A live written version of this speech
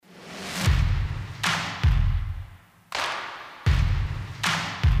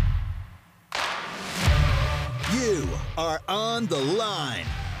are On the Line.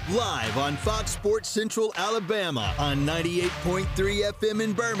 Live on Fox Sports Central Alabama on 98.3 FM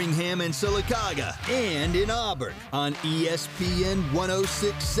in Birmingham and Sylacauga, and in Auburn on ESPN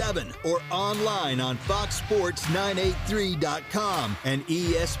 106.7 or online on foxsports983.com and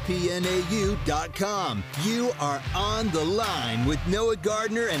espnau.com. You are On the Line with Noah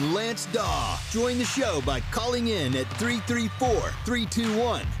Gardner and Lance Dawe. Join the show by calling in at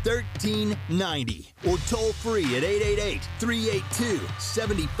 334-321-1390 or toll free at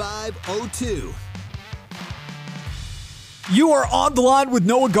 888-382-7502. You are On the Line with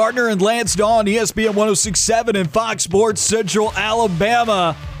Noah Gardner and Lance Dawe on ESPN 106.7 and Fox Sports Central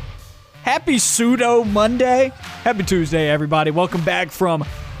Alabama. Happy Pseudo Monday. Happy Tuesday, everybody. Welcome back from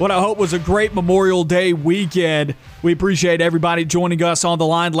what I hope was a great Memorial Day weekend. We appreciate everybody joining us on the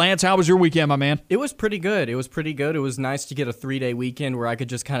line. Lance, how was your weekend, my man? It was pretty good. It was nice to get a 3-day weekend where I could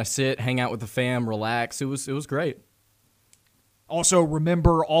just kind of sit, hang out with the fam, relax. It was great. Also,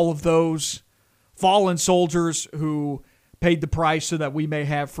 remember all of those fallen soldiers who paid the price so that we may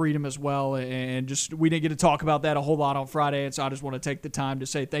have freedom as well. And just we didn't get to talk about that a whole lot on Friday, and so I just want to take the time to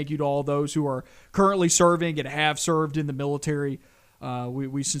say thank you to all those who are currently serving and have served in the military.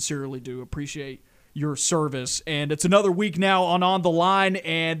 We sincerely do appreciate your service. And it's another week now on the Line,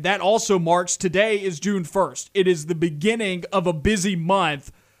 and that also marks today is June 1st. It is the beginning of a busy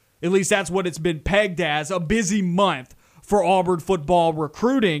month. At least that's what it's been pegged as, a busy month for Auburn football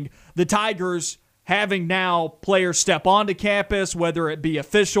recruiting. The Tigers having now players step onto campus, whether it be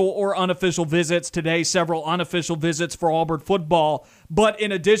official or unofficial visits. Today, several unofficial visits for Auburn football. But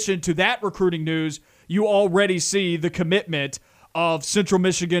in addition to that recruiting news, you already see the commitment of Central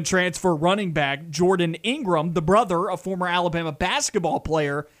Michigan transfer running back Jordon Ingram, the brother of former Alabama basketball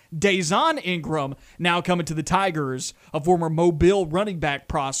player Dawe Ingram, now coming to the Tigers, a former Mobile running back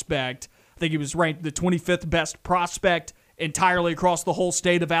prospect. I think he was ranked the 25th best prospect entirely across the whole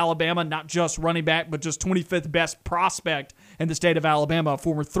state of Alabama, not just running back, but just 25th best prospect in the state of Alabama, a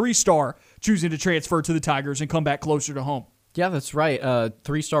former 3-star choosing to transfer to the Tigers and come back closer to home. Yeah, that's right.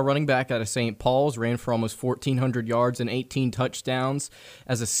 3-star running back out of St. Paul's, ran for almost 1,400 yards and 18 touchdowns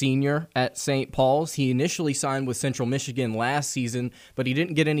as a senior at St. Paul's. He initially signed with Central Michigan last season, but he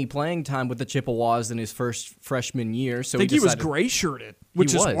didn't get any playing time with the Chippewas in his first freshman year. So I think he was gray-shirted,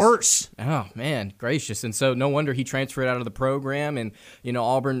 which is worse. Oh, man, gracious. And so no wonder he transferred out of the program. And, you know,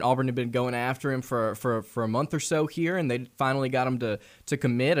 Auburn had been going after him for a month or so here, and they finally got him to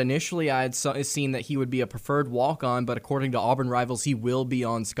commit. Initially, I had seen that he would be a preferred walk-on, but according to Auburn rivals, he will be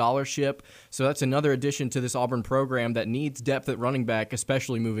on scholarship. So that's another addition to this Auburn program that needs depth at running back,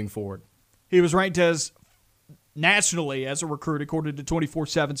 especially moving forward. He was ranked as nationally as a recruit, according to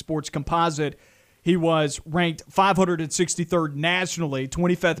 24/7 Sports Composite. He was ranked 563rd nationally,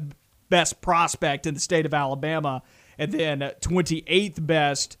 25th best prospect in the state of Alabama, and then 28th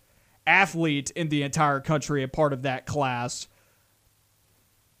best athlete in the entire country, a part of that class.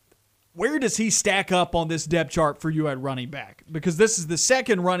 Where does he stack up on this depth chart for you at running back? Because this is the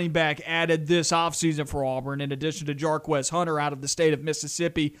second running back added this offseason for Auburn, in addition to Jarquez Hunter out of the state of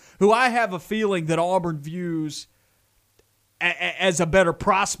Mississippi, who I have a feeling that Auburn views as a better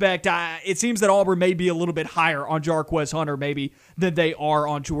prospect. It seems that Auburn may be a little bit higher on Jarquez Hunter maybe than they are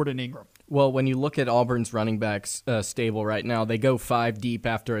on Jordon Ingram. Well, when you look at Auburn's running backs stable right now, they go 5 deep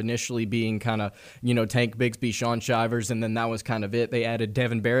after initially being kind of, Tank Bigsby, Shaun Shivers, and then that was kind of it. They added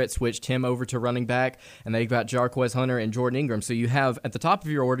Devin Barrett, switched him over to running back, and they got Jarquez Hunter and Jordon Ingram. So you have, at the top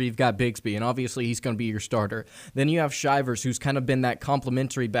of your order, you've got Bigsby, and obviously he's going to be your starter. Then you have Shivers, who's kind of been that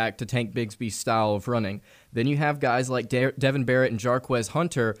complementary back to Tank Bigsby's style of running. Then you have guys like Devin Barrett and Jarquez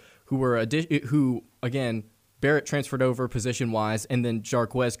Hunter, who again, Barrett transferred over position-wise, and then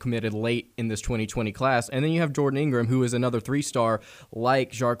Jarquez committed late in this 2020 class. And then you have Jordon Ingram, who is another 3-star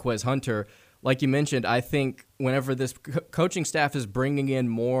like Jarquez Hunter. Like you mentioned, I think whenever this coaching staff is bringing in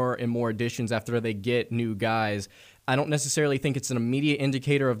more and more additions after they get new guys, I don't necessarily think it's an immediate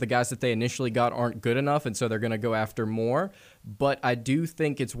indicator of the guys that they initially got aren't good enough, and so they're going to go after more. But I do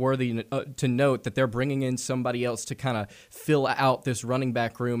think it's worthy to note that they're bringing in somebody else to kind of fill out this running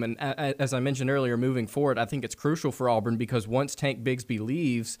back room. And as I mentioned earlier, moving forward, I think it's crucial for Auburn because once Tank Bigsby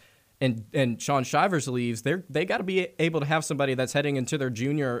leaves and Shaun Shivers leaves, they got to be able to have somebody that's heading into their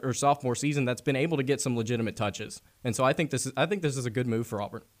junior or sophomore season that's been able to get some legitimate touches. And so I think this is a good move for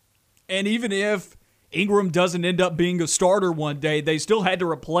Auburn. And even if Ingram doesn't end up being a starter one day, they still had to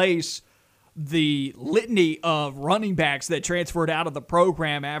replace the litany of running backs that transferred out of the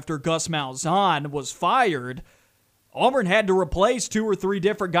program after Gus Malzahn was fired. Auburn had to replace 2 or 3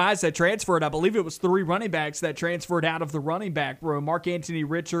 different guys that transferred. I believe it was 3 running backs that transferred out of the running back room. Mark Anthony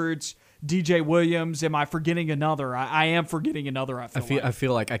Richards, DJ Williams. Am I forgetting another? I am forgetting another, I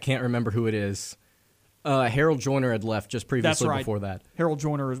feel like I can't remember who it is. Harold Joyner had left just previously before that. Harold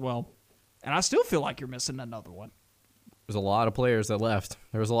Joyner as well. And I still feel like you're missing another one. There's a lot of players that left.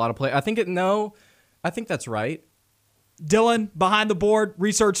 There was a lot of players. I think that's right. Dylan, behind the board,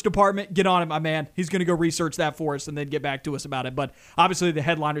 research department, get on it, my man. He's going to go research that for us and then get back to us about it. But obviously the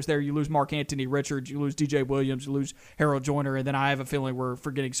headliners there, you lose Mark Anthony Richards, you lose DJ Williams, you lose Harold Joyner, and then I have a feeling we're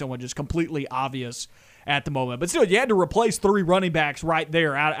forgetting someone just completely obvious at the moment. But still, you had to replace 3 running backs right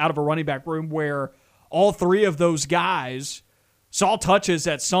there out of a running back room where all 3 of those guys saw touches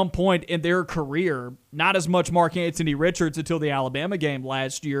at some point in their career. Not as much Mark Anthony Richards until the Alabama game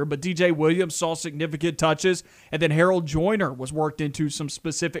last year, but DJ Williams saw significant touches, and then Harold Joyner was worked into some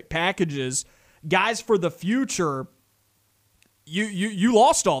specific packages. Guys for the future, you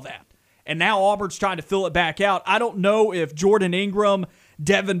lost all that. And now Auburn's trying to fill it back out. I don't know if Jordon Ingram,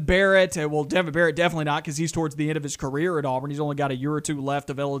 Devin Barrett, well, Devin Barrett definitely not because he's towards the end of his career at Auburn. He's only got a year or 2 left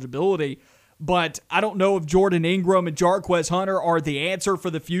of eligibility. But I don't know if Jordon Ingram and Jarquez Hunter are the answer for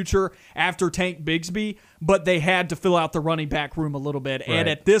the future after Tank Bigsby, but they had to fill out the running back room a little bit. Right. And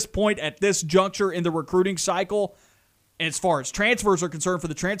at this point, at this juncture in the recruiting cycle, as far as transfers are concerned for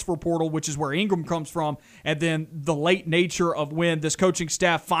the transfer portal, which is where Ingram comes from, and then the late nature of when this coaching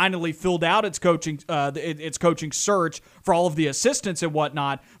staff finally filled out its coaching search for all of the assistants and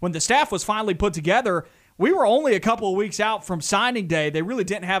whatnot, when the staff was finally put together, we were only a couple of weeks out from signing day. They really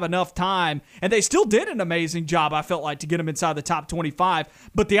didn't have enough time, and they still did an amazing job, I felt like, to get them inside the top 25,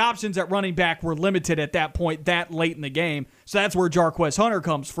 but the options at running back were limited at that point, that late in the game. So that's where Jarquez Hunter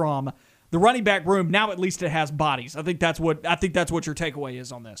comes from. The running back room, now at least it has bodies. I think that's what your takeaway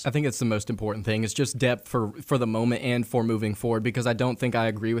is on this. I think it's the most important thing. It's just depth for the moment and for moving forward, because I don't think I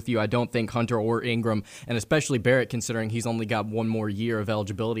agree with you. I don't think Hunter or Ingram, and especially Barrett, considering he's only got 1 more year of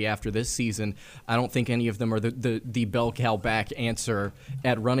eligibility after this season, I don't think any of them are the bell cow back answer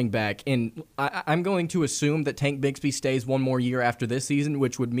at running back. And I'm going to assume that Tank Bigsby stays 1 more year after this season,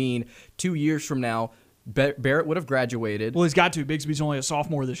 which would mean 2 years from now, Barrett would have graduated. Well, he's got to. Bigsby's only a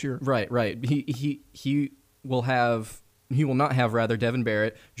sophomore this year. Right. He will not have Devin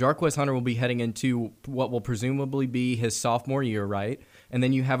Barrett. Jarquez Hunter will be heading into what will presumably be his sophomore year, right? And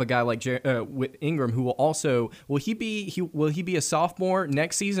then you have a guy like Ingram, who will also will he be a sophomore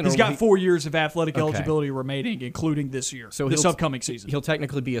next season? He's got 4 years of athletic eligibility remaining, including this year, so this upcoming season. He'll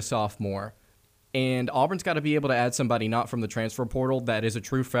technically be a sophomore. And Auburn's got to be able to add somebody not from the transfer portal that is a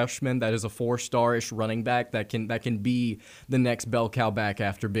true freshman, that is a 4-star-ish running back that can be the next bell cow back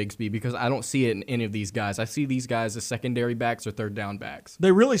after Bigsby, because I don't see it in any of these guys. I see these guys as secondary backs or third down backs.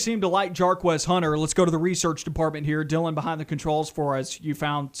 They really seem to like Jarquez Hunter. Let's go to the research department here. Dylan, behind the controls for us. You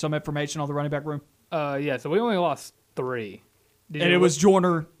found some information on the running back room? Yeah, so we only lost 3. And it was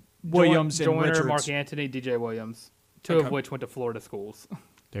Joyner, Williams, and Richards. Mark Anthony, DJ Williams, 2 of which went to Florida schools.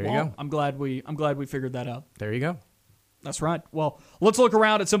 There you go. I'm glad we figured that out. There you go. That's right. Well, let's look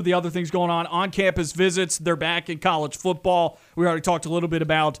around at some of the other things going on-campus visits. They're back in college football. We already talked a little bit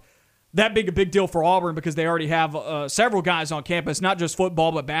about that being a big deal for Auburn because they already have several guys on campus, not just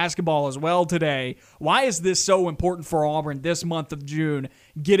football but basketball as well today. Why is this so important for Auburn this month of June,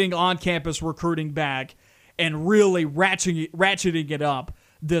 getting on-campus recruiting back and really ratcheting it up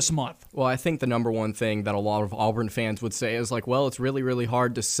this month? Well, I think the number one thing that a lot of Auburn fans would say is like, well, it's really, really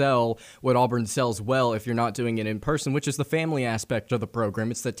hard to sell what Auburn sells well if you're not doing it in person, which is the family aspect of the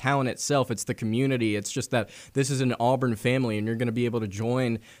program. It's the talent itself. It's the community. It's just that this is an Auburn family, and you're going to be able to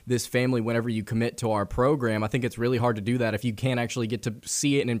join this family whenever you commit to our program. I think it's really hard to do that if you can't actually get to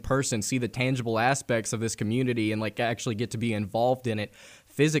see it in person, see the tangible aspects of this community, and like actually get to be involved in it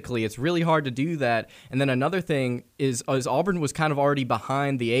physically. It's really hard to do that. And then another thing is Auburn was kind of already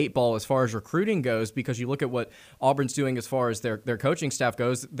behind the 8 ball as far as recruiting goes, because you look at what Auburn's doing as far as their coaching staff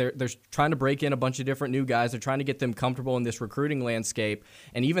goes. They're trying to break in a bunch of different new guys. They're trying to get them comfortable in this recruiting landscape.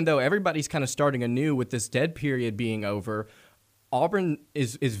 And even though everybody's kind of starting anew with this dead period being over, Auburn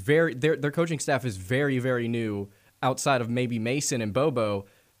is very their coaching staff is very, very new outside of maybe Mason and Bobo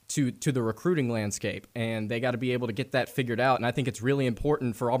to the recruiting landscape, and they got to be able to get that figured out. And I think it's really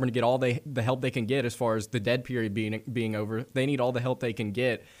important for Auburn to get all the help they can get as far as the dead period being over. They need all the help they can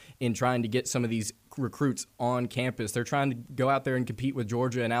get in trying to get some of these recruits on campus. They're trying to go out there and compete with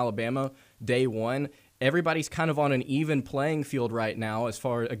Georgia and Alabama day one. Everybody's kind of on an even playing field right now as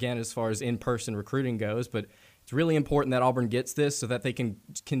far as in-person recruiting goes, but it's really important that Auburn gets this so that they can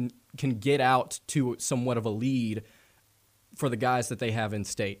get out to somewhat of a lead for the guys that they have in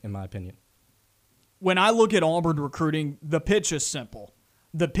state, in my opinion. When I look at Auburn recruiting, the pitch is simple.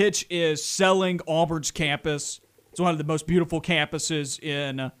 The pitch is selling Auburn's campus. It's one of the most beautiful campuses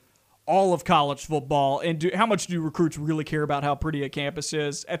in all of college football. And how much do recruits really care about how pretty a campus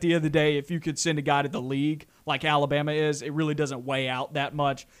is? At the end of the day, if you could send a guy to the league like Alabama is, it really doesn't weigh out that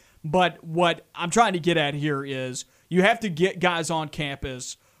much. But what I'm trying to get at here is you have to get guys on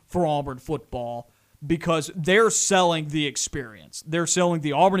campus for Auburn football because they're selling the experience. They're selling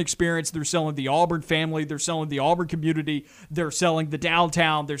the Auburn experience. They're selling the Auburn family. They're selling the Auburn community. They're selling the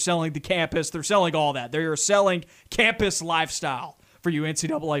downtown. They're selling the campus. They're selling all that. They are selling campus lifestyle for you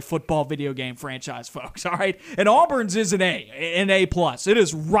NCAA football video game franchise folks, all right? And Auburn's is an A+. It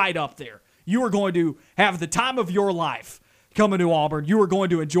is right up there. You are going to have the time of your life coming to Auburn. You are going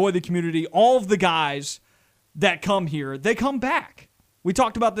to enjoy the community. All of the guys that come here, they come back. We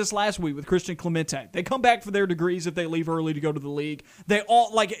talked about this last week with Christian Clemente. They come back for their degrees if they leave early to go to the league. They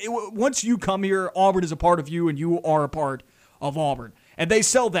all once you come here, Auburn is a part of you and you are a part of Auburn. And they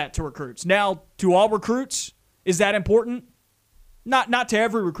sell that to recruits. Now, to all recruits, is that important? Not to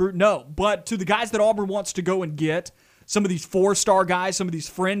every recruit, no. But to the guys that Auburn wants to go and get, some of these 4-star guys, some of these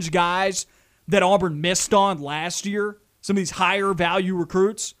fringe guys that Auburn missed on last year, some of these higher value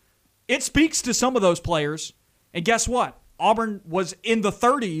recruits, it speaks to some of those players. And guess what? Auburn was in the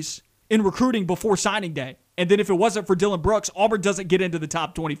 30s in recruiting before signing day. And then if it wasn't for Dylan Brooks, Auburn doesn't get into the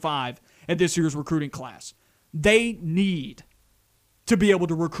top 25 at this year's recruiting class. They need to be able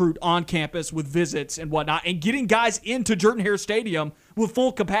to recruit on campus with visits and whatnot and getting guys into Jordan-Hare Stadium with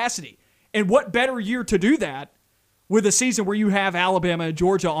full capacity. And what better year to do that with a season where you have Alabama and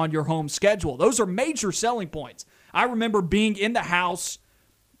Georgia on your home schedule? Those are major selling points. I remember being in the house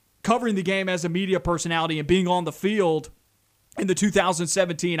covering the game as a media personality and being on the field in the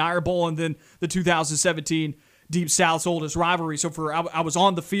 2017 Iron Bowl and then the 2017 Deep South's oldest rivalry. So I was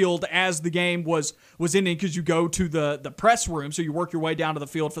on the field as the game was ending because you go to the press room, so you work your way down to the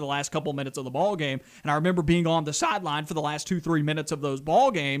field for the last couple minutes of the ball game. And I remember being on the sideline for the last 2-3 minutes of those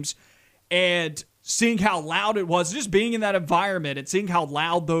ball games and seeing how loud it was, just being in that environment and seeing how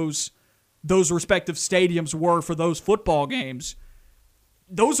loud those respective stadiums were for those football games.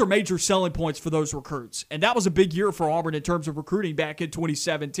 Those are major selling points for those recruits. And that was a big year for Auburn in terms of recruiting back in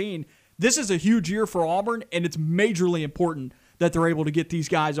 2017. This is a huge year for Auburn, and it's majorly important that they're able to get these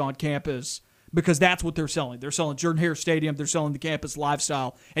guys on campus because that's what they're selling. They're selling Jordan-Hare Stadium. They're selling the campus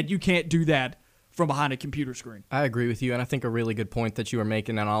lifestyle, and you can't do that from behind a computer screen. I agree with you, and I think a really good point that you were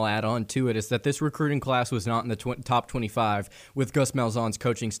making, and I'll add on to it, is that this recruiting class was not in the top 25 with Gus Malzahn's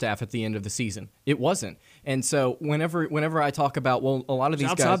coaching staff at the end of the season. It wasn't. And so whenever I talk about, well, a lot of these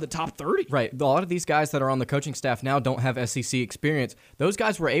guys... outside the top 30. Right. A lot of these guys that are on the coaching staff now don't have SEC experience. Those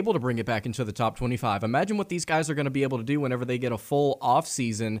guys were able to bring it back into the top 25. Imagine what these guys are going to be able to do whenever they get a full off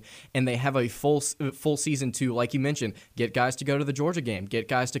season and they have a full season to, like you mentioned, get guys to go to the Georgia game, get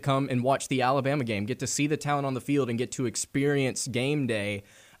guys to come and watch the Alabama game, get to see the talent on the field and get to experience game day.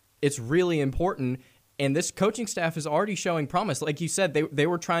 It's really important. And this coaching staff is already showing promise. Like you said, they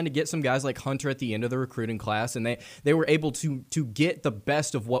were trying to get some guys like Hunter at the end of the recruiting class, and they were able to get the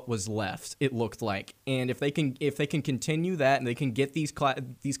best of what was left, it looked like. And if they can continue that and they can get these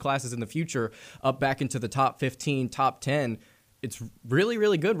classes in the future up back into the top 15, top 10, it's really,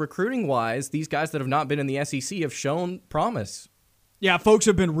 really good recruiting-wise. These guys that have not been in the SEC have shown promise. Yeah, folks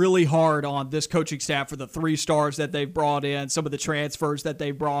have been really hard on this coaching staff for the 3 stars that they've brought in, some of the transfers that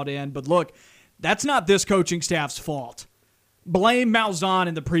they've brought in. But look, that's not this coaching staff's fault. Blame Malzahn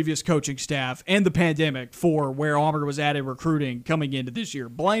and the previous coaching staff and the pandemic for where Auburn was at in recruiting coming into this year.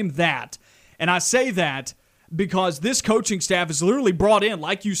 Blame that. And I say that because this coaching staff has literally brought in,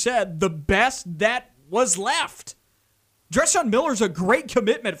 like you said, the best that was left. Dreshaun Miller's a great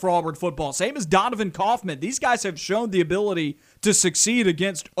commitment for Auburn football, same as Donovan Kaufman. These guys have shown the ability to succeed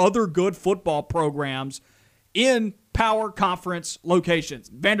against other good football programs in power conference locations.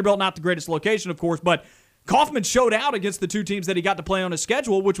 Vanderbilt, not the greatest location, of course, but Kaufman showed out against the 2 teams that he got to play on his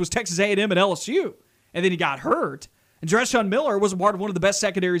schedule, which was Texas A&M and LSU, and then he got hurt. And Dreshaun Miller was a part of one of the best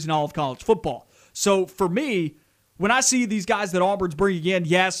secondaries in all of college football. So for me, when I see these guys that Auburn's bringing in,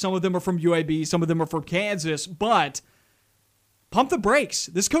 yes, some of them are from UAB, some of them are from Kansas, but pump the brakes.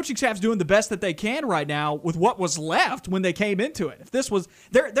 This coaching staff's doing the best that they can right now with what was left when they came into it. If this was,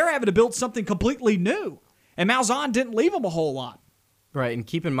 they're having to build something completely new, and Malzahn didn't leave them a whole lot. Right, and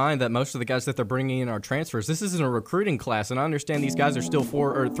keep in mind that most of the guys that they're bringing in are transfers. This isn't a recruiting class, and I understand these guys are still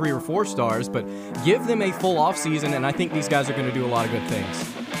 3 or 4 stars, but give them a full offseason, and I think these guys are going to do a lot of good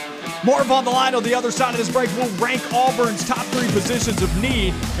things. More of On the Line on the other side of this break. We'll rank Auburn's top 3 positions of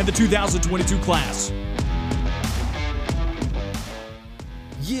need in the 2022 class.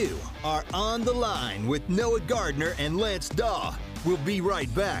 You are On the Line with Noah Gardner and Lance Dawe. We'll be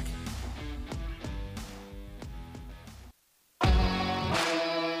right back.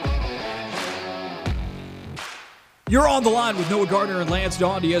 You're on the line with Noah Gardner and Lance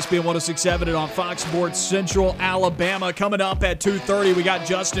Dawe on ESPN 106.7 and on Fox Sports Central Alabama. Coming up at 2:30, we got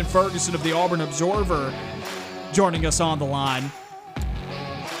Justin Ferguson of the Auburn Observer joining us on the line.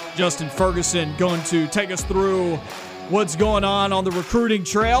 Justin Ferguson going to take us through what's going on the recruiting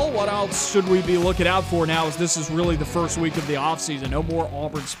trail. What else should we be looking out for now, as this is really the first week of the offseason. No more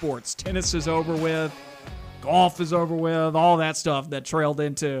Auburn sports. Tennis is over with. Golf is over with. All that stuff that trailed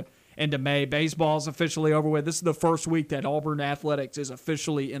into May. Baseball is officially over with. This is the first week that Auburn athletics is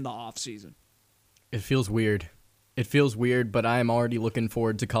officially in the offseason. It feels weird. It feels weird, but I am already looking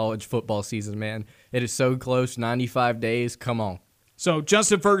forward to college football season, man. It is so close, 95 days. Come on. So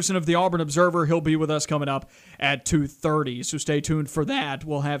Justin Ferguson of the Auburn Observer, he'll be with us coming up at 2:30. So stay tuned for that.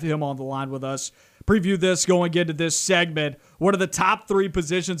 We'll have him on the line with us. Preview this going into this segment. What are the top 3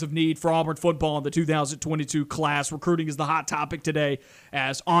 positions of need for Auburn football in the 2022 class? Recruiting is the hot topic today,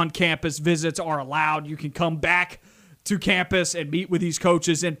 as on-campus visits are allowed. You can come back to campus and meet with these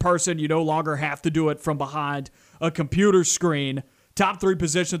coaches in person. You no longer have to do it from behind a computer screen. Top 3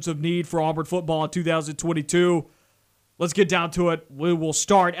 positions of need for Auburn football in 2022. Let's get down to it. We will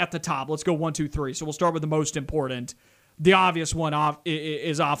start at the top. Let's go 1, 2, 3. So we'll start with the most important. The obvious one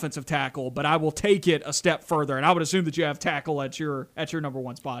is offensive tackle, but I will take it a step further, and I would assume that you have tackle at your number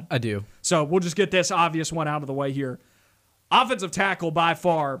 1 spot. I do. So we'll just get this obvious one out of the way here. Offensive tackle, by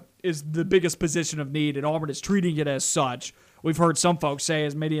far, is the biggest position of need, and Auburn is treating it as such. We've heard some folks say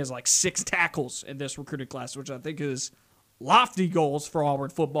as many as like 6 tackles in this recruiting class, which I think is lofty goals for Auburn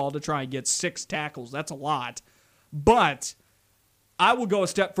football to try and get 6 tackles. That's a lot. But I will go a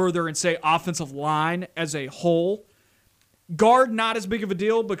step further and say offensive line as a whole. Guard, not as big of a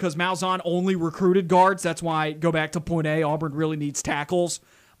deal because Malzahn only recruited guards. That's why, go back to point A, Auburn really needs tackles.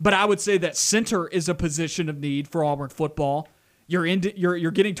 But I would say that center is a position of need for Auburn football. You're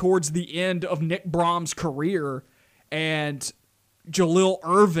getting towards the end of Nick Brom's career, and Jalil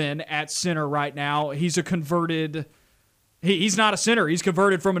Irvin at center right now, he's a converted... He's not a center. He's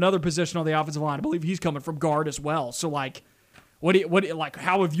converted from another position on the offensive line. I believe he's coming from guard as well. So, how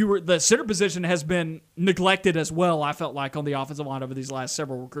have you? The center position has been neglected as well, I felt like, on the offensive line over these last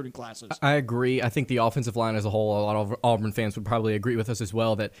several recruiting classes. I agree. I think the offensive line as a whole, a lot of Auburn fans would probably agree with us as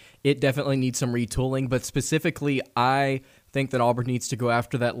well that it definitely needs some retooling. But specifically, I think that Auburn needs to go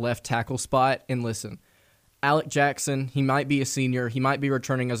after that left tackle spot. And listen, Alec Jackson, he might be a senior. He might be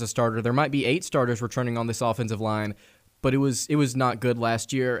returning as a starter. There might be 8 starters returning on this offensive line. But it was not good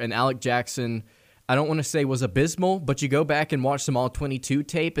last year, and Alec Jackson, I don't want to say was abysmal, but you go back and watch some All-22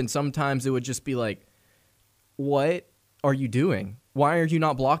 tape, and sometimes it would just be like, what are you doing? Why are you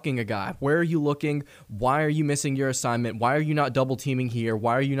not blocking a guy? Where are you looking? Why are you missing your assignment? Why are you not double-teaming here?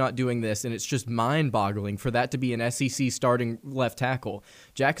 Why are you not doing this? And it's just mind-boggling for that to be an SEC starting left tackle.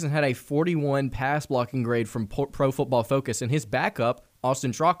 Jackson had a 41 pass-blocking grade from Pro Football Focus, and his backup,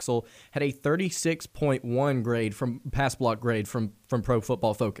 Austin Troxell, had a 36.1 grade from pass block grade from Pro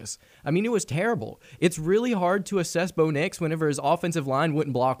Football Focus. I mean, it was terrible. It's really hard to assess Bo Nix whenever his offensive line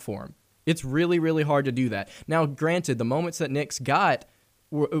wouldn't block for him. It's really, really hard to do that. Now, granted, the moments that Nix got,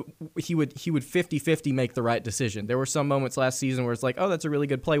 he would 50-50 make the right decision. There were some moments last season where it's like, oh, that's a really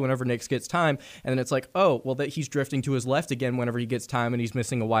good play whenever Nix gets time, and then it's like, oh, well, that he's drifting to his left again whenever he gets time and he's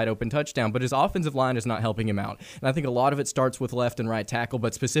missing a wide open touchdown, but his offensive line is not helping him out. And I think a lot of it starts with left and right tackle,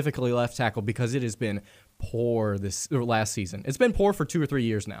 but specifically left tackle because it has been poor last season. It's been poor for 2 or 3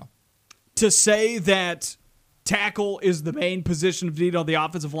 years now. To say that tackle is the main position of need on the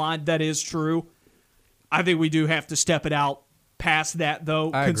offensive line, that is true. I think we do have to step it out past that, though,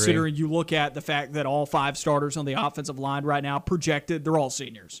 considering you look at the fact that all 5 starters on the offensive line right now projected, they're all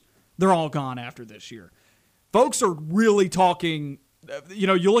seniors. They're all gone after this year. Folks are really talking, you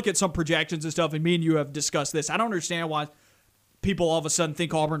look at some projections and stuff, and me and you have discussed this. I don't understand why people all of a sudden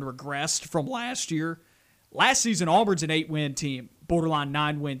think Auburn regressed from last year. Last season, Auburn's an 8-win team, borderline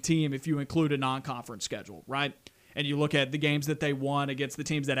 9-win team if you include a non-conference schedule, right? And you look at the games that they won against the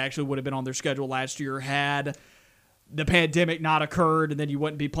teams that actually would have been on their schedule last year had the pandemic not occurred, and then you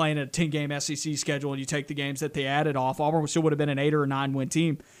wouldn't be playing a 10-game SEC schedule, and you take the games that they added off, Auburn still would have been an 8 or a 9-win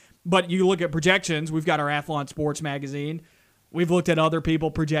team. But you look at projections, we've got our Athlon Sports magazine. We've looked at other people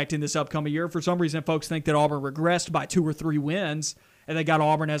projecting this upcoming year. For some reason, folks think that Auburn regressed by 2 or 3 wins, and they got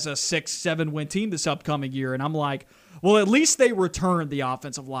Auburn as a 6-7-win team this upcoming year. And I'm like, well, at least they returned the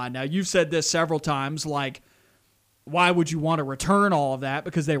offensive line. Now, you've said this several times, like, why would you want to return all of that?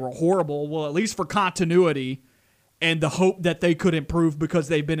 Because they were horrible. Well, at least for continuity and the hope that they could improve because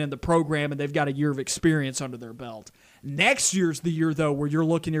they've been in the program and they've got a year of experience under their belt. Next year's the year, though, where you're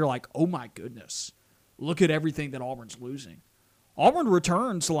looking, you're like, oh my goodness, look at everything that Auburn's losing. Auburn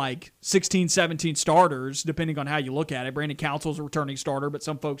returns like 16, 17 starters, depending on how you look at it. Brandon Council's a returning starter, but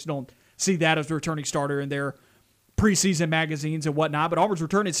some folks don't see that as a returning starter in their preseason magazines and whatnot. But Auburn's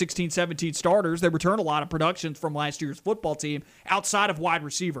returning 16, 17 starters. They return a lot of productions from last year's football team outside of wide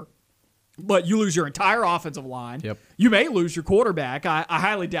receiver. But you lose your entire offensive line. Yep. You may lose your quarterback. I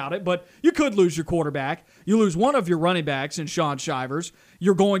highly doubt it, but you could lose your quarterback. You lose one of your running backs in Sean Shivers.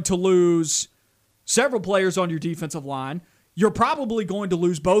 You're going to lose several players on your defensive line. You're probably going to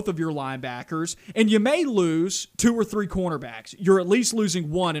lose both of your linebackers, and you may lose 2 or 3 cornerbacks. You're at least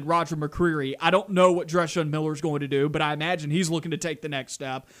losing one in Roger McCreary. I don't know what Dreshaun Miller's going to do, but I imagine he's looking to take the next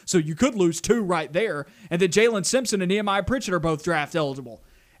step. So you could lose 2 right there, and then Jalen Simpson and Nehemiah Pritchett are both draft eligible.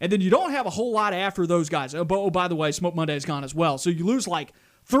 And then you don't have a whole lot after those guys. Oh, by the way, Smoke Monday's gone as well. So you lose like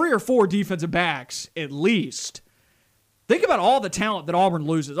 3 or 4 defensive backs at least. Think about all the talent that Auburn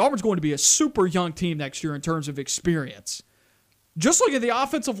loses. Auburn's going to be a super young team next year in terms of experience. Just look at the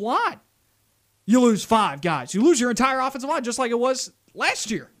offensive line. You lose 5 guys. You lose your entire offensive line just like it was last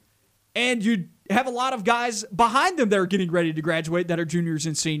year. And you have a lot of guys behind them that are getting ready to graduate that are juniors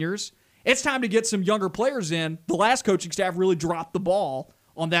and seniors. It's time to get some younger players in. The last coaching staff really dropped the ball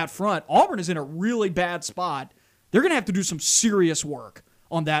on that front. Auburn is in a really bad spot. They're going to have to do some serious work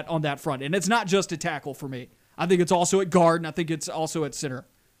on that front. And it's not just a tackle for me. I think it's also at guard, and I think it's also at center.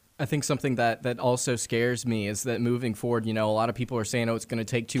 I think something that also scares me is that moving forward, a lot of people are saying, it's going to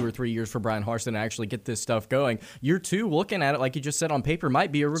take 2 or 3 years for Brian Harsin to actually get this stuff going. Year 2, looking at it, like you just said on paper,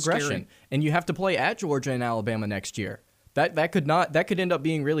 might be a regression. Scary. And you have to play at Georgia and Alabama next year. That could end up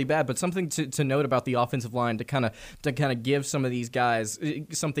being really bad. But something to note about the offensive line to kind of give some of these guys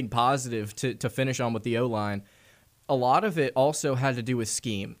something positive to finish on with the O-line. A lot of it also had to do with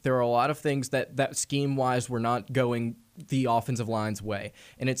scheme. There are a lot of things that scheme-wise were not going the offensive line's way.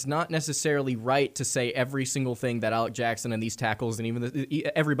 And it's not necessarily right to say every single thing that Alec Jackson and these tackles and even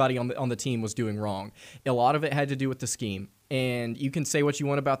everybody on the team was doing wrong. A lot of it had to do with the scheme. And you can say what you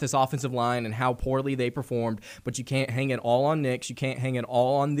want about this offensive line and how poorly they performed, but you can't hang it all on Nix. You can't hang it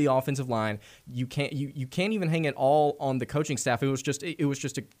all on the offensive line. You can't even hang it all on the coaching staff. It was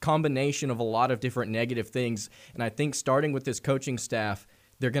just a combination of a lot of different negative things. And I think starting with this coaching staff,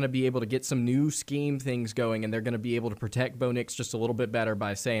 they're going to be able to get some new scheme things going, and they're going to be able to protect Bo Nix just a little bit better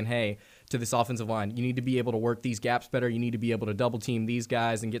by saying, hey, to this offensive line, you need to be able to work these gaps better. You need to be able to double team these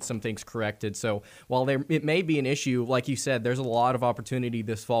guys and get some things corrected. So while it may be an issue, like you said, there's a lot of opportunity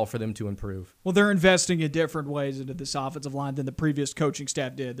this fall for them to improve. Well, they're investing in different ways into this offensive line than the previous coaching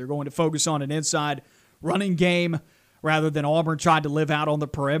staff did. They're going to focus on an inside running game rather than Auburn tried to live out on the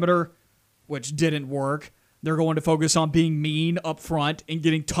perimeter, which didn't work. They're going to focus on being mean up front and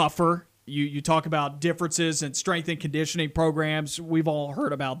getting tougher. You talk about differences in strength and conditioning programs. We've all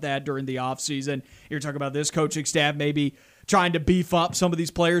heard about that during the offseason. You're talking about this coaching staff maybe trying to beef up some of these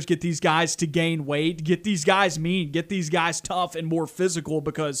players, get these guys to gain weight, get these guys mean, get these guys tough and more physical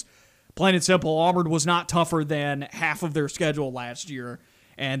because, plain and simple, Auburn was not tougher than half of their schedule last year.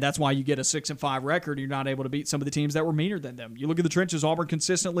 And that's why you get a 6-5 record. You're not able to beat some of the teams that were meaner than them. You look at the trenches, Auburn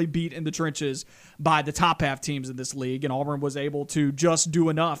consistently beat in the trenches by the top half teams in this league, and Auburn was able to just do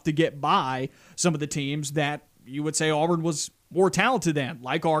enough to get by some of the teams that you would say Auburn was more talented than,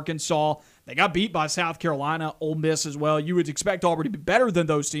 like Arkansas. They got beat by South Carolina, Ole Miss as well. You would expect Auburn to be better than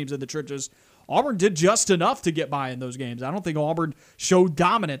those teams in the trenches. Auburn did just enough to get by in those games. I don't think Auburn showed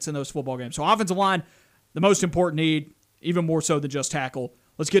dominance in those football games. So offensive line, the most important need, even more so than just tackle.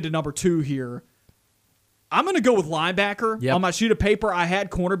 Let's get to number 2 here. I'm going to go with linebacker. Yep. On my sheet of paper, I had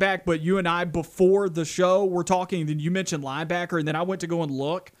cornerback, but you and I, before the show, were talking, and then you mentioned linebacker, and then I went to go and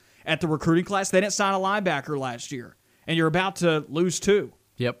look at the recruiting class. They didn't sign a linebacker last year, and you're about to lose 2.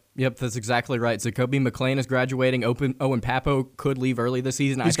 Yep, that's exactly right. Zacoby McClain is graduating. Owen Papo could leave early this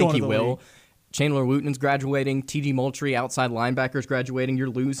season. I think he will. League. Chandler Wooten's graduating. T.G. Moultrie, outside linebackers, graduating. You're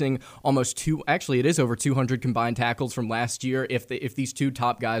losing almost it is over 200 combined tackles from last year. If these 2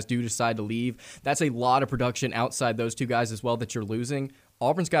 top guys do decide to leave, that's a lot of production outside those 2 guys as well that you're losing.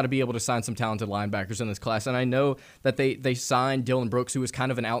 Auburn's got to be able to sign some talented linebackers in this class, and I know that they signed Dylan Brooks, who is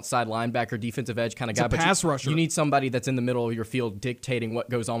kind of an outside linebacker, defensive edge kind of guy. But pass rusher. You need somebody that's in the middle of your field dictating what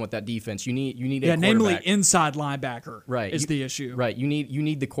goes on with that defense. You need a quarterback. Namely inside linebacker. Right. Is the issue. Right. You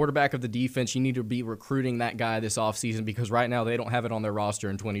need the quarterback of the defense. You need to be recruiting that guy this offseason because right now they don't have it on their roster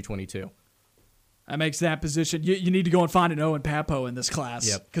in 2022. That makes that position. You need to go and find an Owen Papo in this class.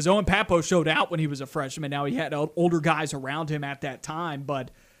 Yep. Because Owen Papo showed out when he was a freshman. Now he had older guys around him at that time.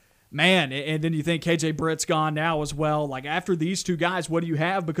 But, man, and then you think KJ Britt's gone now as well. Like, after these 2 guys, what do you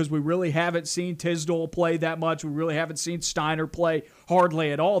have? Because we really haven't seen Tisdale play that much. We really haven't seen Steiner play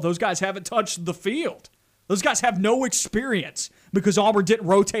hardly at all. Those guys haven't touched the field. Those guys have no experience because Auburn didn't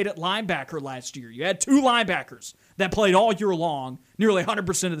rotate at linebacker last year. You had 2 linebackers that played all year long, nearly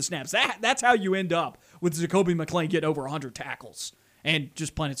 100% of the snaps. That's how you end up with Jacoby McClain getting over 100 tackles. And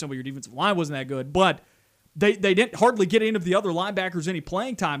just playing some of your defensive line wasn't that good. But they didn't hardly get any of the other linebackers any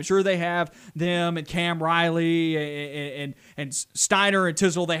playing time. Sure, they have them and Cam Riley and Steiner and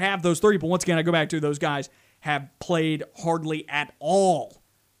Tisdale. They have those 3. But once again, I go back to those guys have played hardly at all.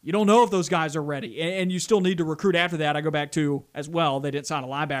 You don't know if those guys are ready, and you still need to recruit after that. I go back to, as well, they didn't sign a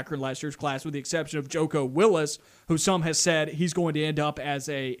linebacker in last year's class with the exception of Joko Willis, who some has said he's going to end up as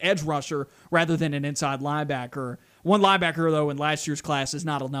a edge rusher rather than an inside linebacker. One linebacker, though, in last year's class is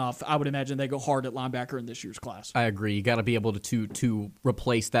not enough. I would imagine they go hard at linebacker in this year's class. I agree. You got to be able to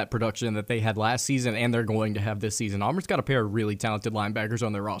replace that production that they had last season and they're going to have this season. Auburn's got a pair of really talented linebackers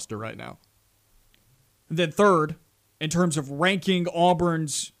on their roster right now. And then third, in terms of ranking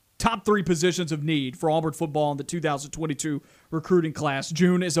Auburn's top 3 positions of need for Auburn football in the 2022 recruiting class.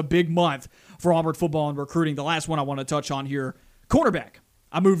 June is a big month for Auburn football and recruiting. The last one I want to touch on here, cornerback.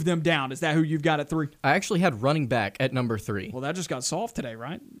 I moved them down. Is that who you've got at 3? I actually had running back at number 3. Well, that just got solved today,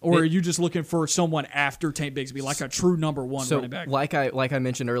 right? Or are you just looking for someone after Tank Bigsby, like a true number 1 running back? Like I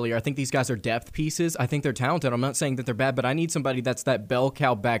mentioned earlier, I think these guys are depth pieces. I think they're talented. I'm not saying that they're bad, but I need somebody that's that bell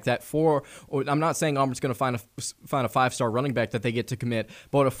cow back, that 4. Or I'm not saying Auburn's going to find a 5-star running back that they get to commit,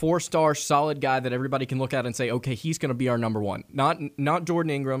 but a 4-star solid guy that everybody can look at and say, okay, he's going to be our number 1. Not Jordon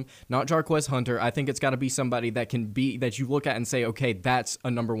Ingram, not Jarquez Hunter. I think it's got to be somebody that you look at and say, okay, that's a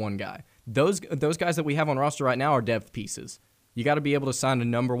number 1 guy. Those guys that we have on roster right now are depth pieces. You got to be able to sign a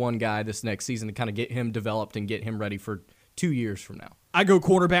number 1 guy this next season to kind of get him developed and get him ready for 2 years from now. I go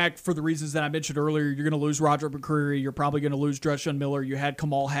quarterback for the reasons that I mentioned earlier. You're going to lose Roger McCreary. You're probably going to lose Dreshan Miller. You had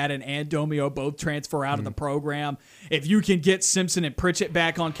Kamal Haddon and Domio both transfer out of the program. If you can get Simpson and Pritchett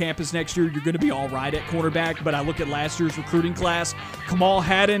back on campus next year, you're going to be all right at quarterback. But I look at last year's recruiting class, Kamal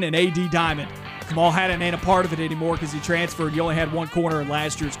Haddon and A.D. Diamond. Kamal Haddon ain't a part of it anymore because he transferred. You only had 1 corner in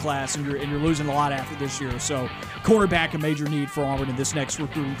last year's class, and you're losing a lot after this year. So cornerback a major need for Auburn in this next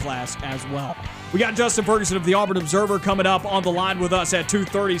recruiting class as well. We got Justin Ferguson of the Auburn Observer coming up on the line with us at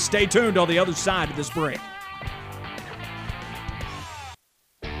 2:30. Stay tuned on the other side of this break.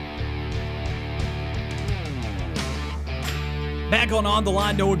 Back on the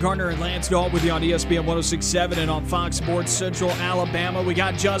line, Noah Gardner and Lance Dawe with you on ESPN 106.7 and on Fox Sports Central Alabama. We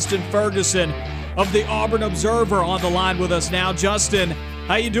got Justin Ferguson of the Auburn Observer on the line with us now. Justin,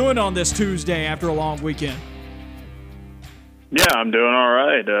 how you doing on this Tuesday after a long weekend? Yeah, I'm doing all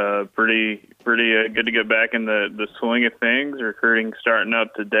right. Pretty good to get back in the swing of things. Recruiting starting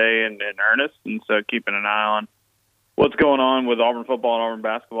up today in earnest, and so keeping an eye on what's going on with Auburn football and Auburn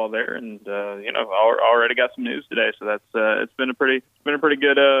basketball there. And already got some news today, so that's it's been a pretty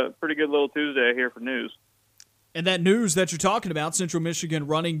good little Tuesday here for news. And that news that you're talking about, Central Michigan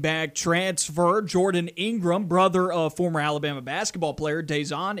running back transfer Jordon Ingram, brother of former Alabama basketball player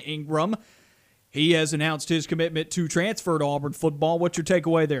Dawe Ingram. He has announced his commitment to transfer to Auburn football. What's your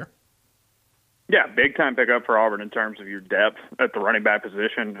takeaway there? Yeah, big-time pickup for Auburn in terms of your depth at the running back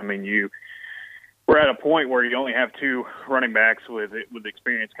position. I mean, we're at a point where you only have 2 running backs with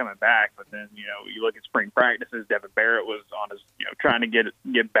experience coming back, but then, you look at spring practices, Devin Barrett was on his, trying to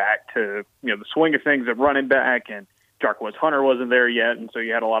get back to, the swing of things of running back, and Jarquez Hunter wasn't there yet, and so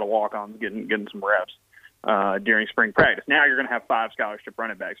you had a lot of walk-ons getting some reps during spring practice. Now you're going to have 5 scholarship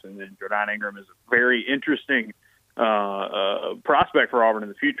running backs, and then Jordon Ingram is a very interesting prospect for Auburn in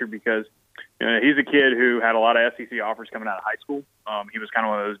the future because he's a kid who had a lot of SEC offers coming out of high school. He was kind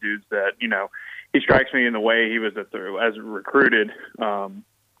of one of those dudes that, he strikes me in the way he was as recruited, kind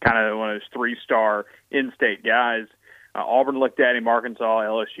of one of those 3-star in-state guys. Auburn looked at him, Arkansas,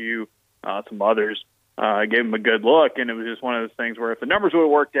 LSU, some others, gave him a good look, and it was just one of those things where if the numbers would have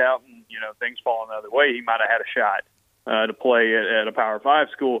worked out and, things falling the other way, he might have had a shot to play at a Power 5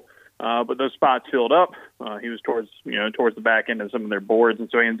 school. But those spots filled up. He was towards the back end of some of their boards, and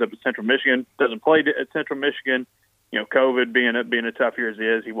so he ends up at Central Michigan. Doesn't play at Central Michigan. COVID being a tough year as it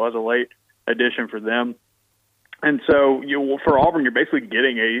is, he was a late addition for them. And so for Auburn, you're basically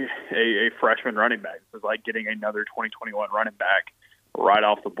getting a freshman running back. It's like getting another 2021 running back right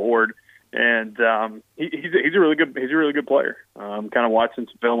off the board. And he's a really good player. Kind of watching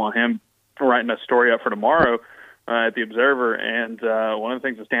some film on him, writing a story up for tomorrow at the Observer. And one of the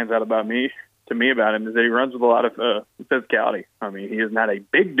things that stands out about to me about him is that he runs with a lot of physicality. I mean, he is not a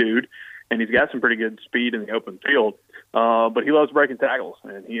big dude, and he's got some pretty good speed in the open field. But he loves breaking tackles,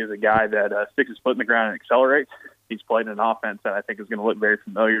 and he is a guy that sticks his foot in the ground and accelerates. He's played in an offense that I think is going to look very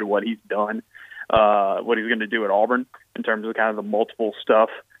familiar to what he's done, what he's going to do at Auburn in terms of kind of the multiple stuff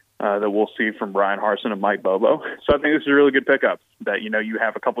that we'll see from Brian Harsin and Mike Bobo. So I think this is a really good pickup that, you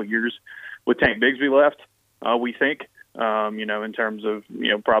have a couple years with Tank Bigsby left, we think, in terms of,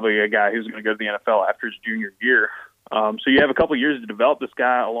 probably a guy who's going to go to the NFL after his junior year. So you have a couple years to develop this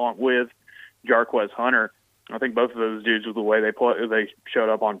guy along with Jarquez Hunter. I think both of those dudes, with the way they showed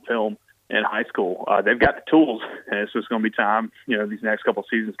up on film in high school, they've got the tools, and it's just going to be time, these next couple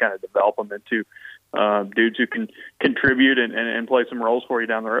seasons kind of develop them into dudes who can contribute and play some roles for you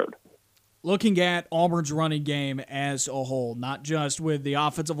down the road. Looking at Auburn's running game as a whole, not just with the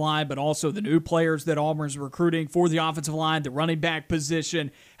offensive line, but also the new players that Auburn's recruiting for the offensive line, the running back position,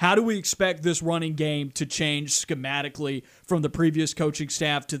 how do we expect this running game to change schematically from the previous coaching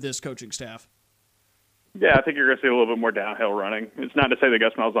staff to this coaching staff? Yeah, I think you're going to see a little bit more downhill running. It's not to say that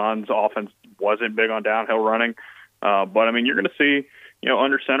Gus Malzahn's offense wasn't big on downhill running, but, you're going to see,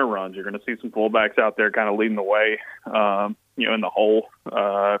 under center runs. You're going to see some fullbacks out there kind of leading the way, in the hole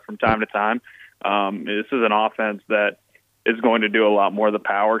from time to time. This is an offense that is going to do a lot more of the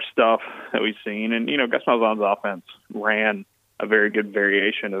power stuff that we've seen. And, Gus Malzahn's offense ran a very good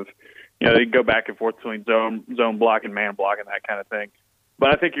variation of, they go back and forth between zone block and man block and that kind of thing.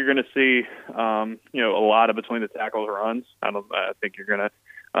 But I think you're going to see, a lot of between the tackles runs. I think you're going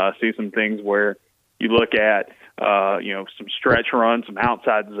to see some things where you look at, some stretch runs, some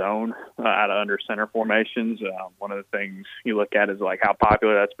outside zone out of under center formations. One of the things you look at is like how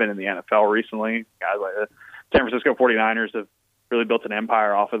popular that's been in the NFL recently. Guys like the San Francisco 49ers have really built an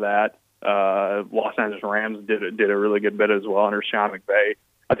empire off of that. Los Angeles Rams did a really good bit as well under Sean McVay.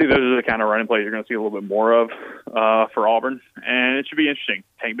 I think those are the kind of running plays you're going to see a little bit more of for Auburn, and it should be interesting.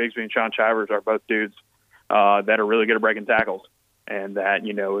 Tank Bigsby and Sean Shivers are both dudes that are really good at breaking tackles, and that,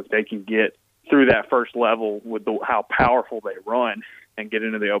 if they can get through that first level with how powerful they run and get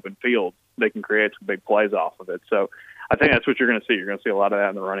into the open field, they can create some big plays off of it. So I think that's what you're going to see. You're going to see a lot of that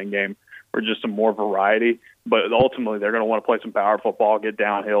in the running game, or just some more variety. But ultimately, they're going to want to play some power football, get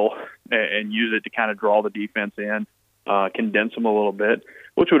downhill, and use it to kind of draw the defense in, condense them a little bit,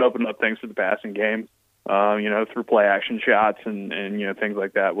 which would open up things for the passing game, through play action shots and things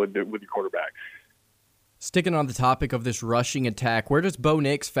like that with your quarterback. Sticking on the topic of this rushing attack, where does Bo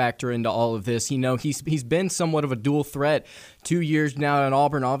Nix factor into all of this? He's been somewhat of a dual threat 2 years now at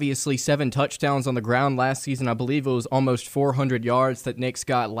Auburn. Obviously, 7 touchdowns on the ground last season. I believe it was almost 400 yards that Nix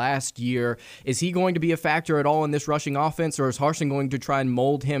got last year. Is he going to be a factor at all in this rushing offense, or is Harsin going to try and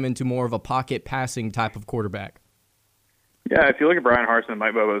mold him into more of a pocket passing type of quarterback? Yeah, if you look at Brian Harsin and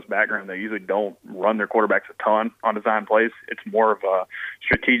Mike Bobo's background, they usually don't run their quarterbacks a ton on design plays. It's more of a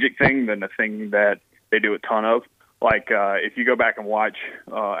strategic thing than a thing that they do a ton of. Like if you go back and watch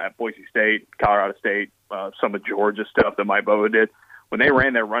at Boise State, Colorado State, some of Georgia stuff that Mike Bobo did, when they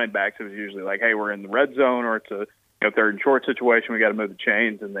ran their running backs, it was usually like, hey, we're in the red zone, or it's a third and short situation, we got to move the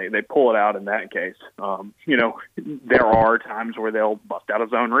chains, and they pull it out in that case. There are times where they'll bust out a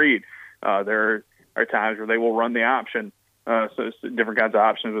zone read. There are times where they will run the option. So it's different kinds of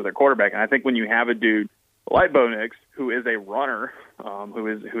options with their quarterback. And I think when you have a dude like Bo Nix, who is a runner, who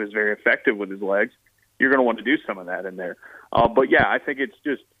is very effective with his legs, you're going to want to do some of that in there. But yeah, I think it's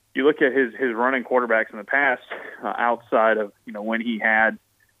just, you look at his running quarterbacks in the past, outside of when he had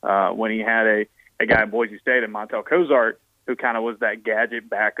a guy at Boise State and Montel Cozart, who kind of was that gadget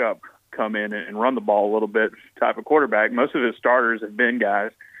backup, come in and run the ball a little bit type of quarterback. Most of his starters have been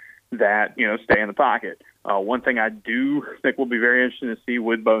guys that stay in the pocket. One thing I do think will be very interesting to see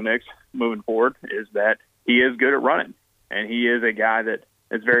with Bo Nix moving forward is that he is good at running, and he is a guy that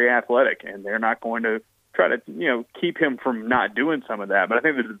is very athletic, and they're not going to try to keep him from not doing some of that. But I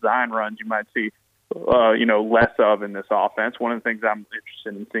think the design runs you might see less of in this offense. One of the things I'm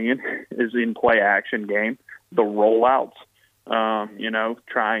interested in seeing is in play action game, the rollouts.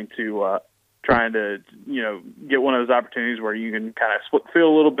 Trying to get one of those opportunities where you can kind of split the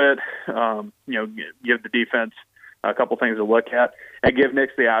field a little bit, give the defense a couple things to look at, and give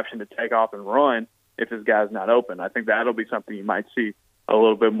Nix the option to take off and run if his guy's not open. I think that'll be something you might see a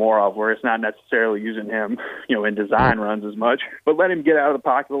little bit more of, where it's not necessarily using him, in design runs as much, but let him get out of the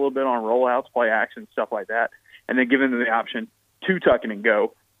pocket a little bit on rollouts, play action, stuff like that, and then give him the option to tuck in and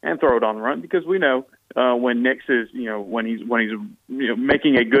go and throw it on the run, because we know when Nix is, when he's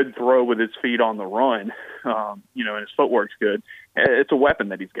making a good throw with his feet on the run, and his footwork's good, it's a weapon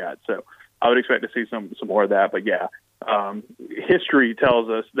that he's got. So I would expect to see some more of that. But yeah, history tells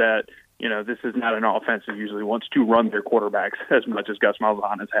us that this is not an offense that usually wants to run their quarterbacks as much as Gus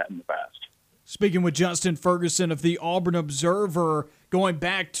Malzahn has had in the past. Speaking with Justin Ferguson of the Auburn Observer, going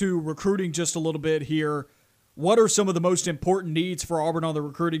back to recruiting just a little bit here, what are some of the most important needs for Auburn on the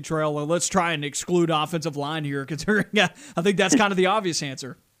recruiting trail? And let's try and exclude offensive line here, considering I think that's kind of the obvious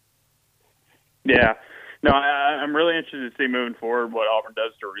answer. Yeah. No, I'm really interested to see moving forward what Auburn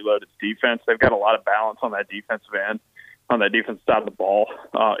does to reload its defense. They've got a lot of balance on that defensive end, on that defensive side of the ball.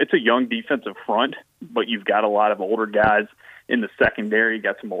 It's a young defensive front, but you've got a lot of older guys in the secondary. You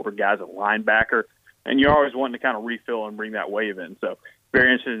got some older guys at linebacker, and you're always wanting to kind of refill and bring that wave in. So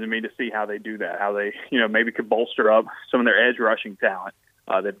very interesting to me to see how they do that, how they, maybe could bolster up some of their edge rushing talent.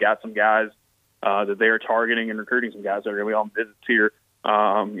 They've got some guys that they are targeting and recruiting, some guys that are going to be on visits here,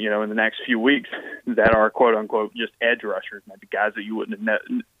 in the next few weeks that are quote unquote just edge rushers, maybe guys that you wouldn't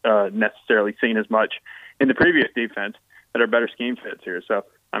have necessarily seen as much in the previous defense that are better scheme fits here. So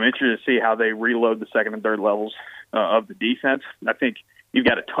I'm interested to see how they reload the second and third levels of the defense. I think you've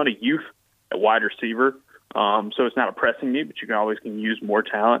got a ton of youth at wide receiver, so it's not a pressing need, but you can use more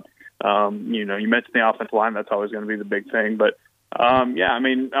talent. You mentioned the offensive line; that's always going to be the big thing. But I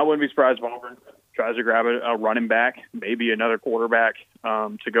wouldn't be surprised if Auburn tries to grab a running back, maybe another quarterback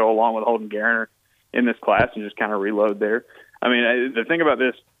to go along with Holden Gardner in this class and just kind of reload there. I mean, the thing about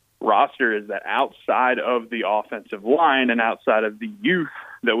this roster is that outside of the offensive line and outside of the youth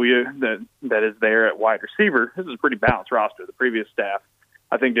that is there at wide receiver, this is a pretty balanced roster. The previous staff,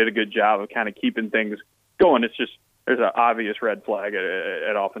 I think, did a good job of kind of keeping things going. It's just there's an obvious red flag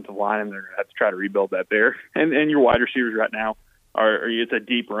at offensive line, and they're going to have to try to rebuild that there. And your wide receivers right now it's a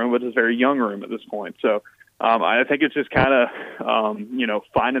deep room, but it's a very young room at this point. So I think it's just kind of,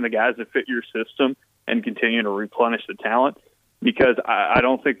 finding the guys that fit your system and continuing to replenish the talent, because I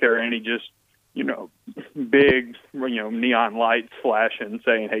don't think there are any just, big, neon lights flashing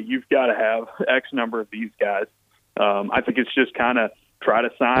saying, hey, you've got to have X number of these guys. I think it's just kind of try to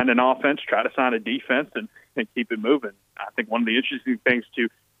sign an offense, try to sign a defense, and keep it moving. I think one of the interesting things to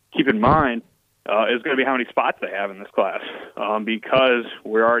keep in mind is going to be how many spots they have in this class, because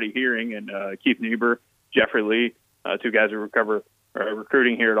we're already hearing, and Keith Niebuhr, Jeffrey Lee, two guys who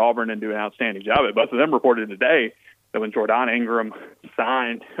recruiting here at Auburn and do an outstanding job. Both of them reported today that when Jordon Ingram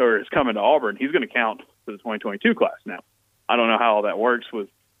signed or is coming to Auburn, he's going to count for the 2022 class. Now, I don't know how all that works with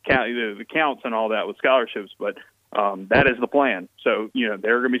the counts and all that with scholarships, but that is the plan. So, there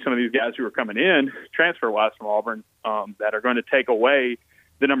are going to be some of these guys who are coming in transfer-wise from Auburn that are going to take away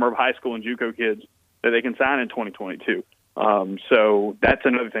the number of high school and JUCO kids that they can sign in 2022. So that's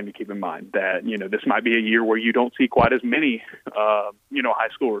another thing to keep in mind, that, this might be a year where you don't see quite as many, high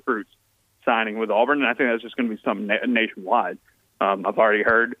school recruits signing with Auburn. And I think that's just going to be something nationwide. I've already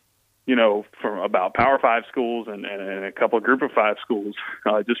heard, from about Power 5 schools and a couple of Group of 5 schools,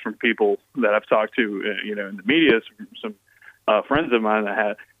 just from people that I've talked to, in the media, some friends of mine that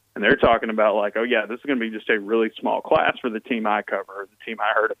had, and they're talking about like, oh yeah, this is going to be just a really small class for the team I cover, or the team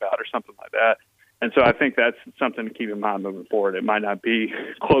I heard about, or something like that. And so I think that's something to keep in mind moving forward. It might not be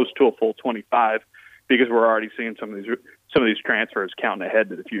close to a full 25 because we're already seeing some of these transfers counting ahead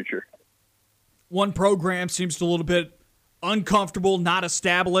to the future. One program seems a little bit uncomfortable, not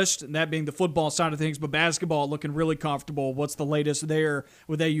established, and that being the football side of things, but basketball looking really comfortable. What's the latest there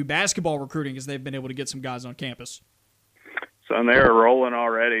with AU basketball recruiting, as they've been able to get some guys on campus? So they're rolling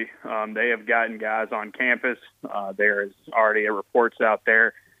already. They have gotten guys on campus. There is already reports out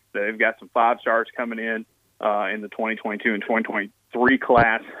there that they've got some 5-stars coming in the 2022 and 2023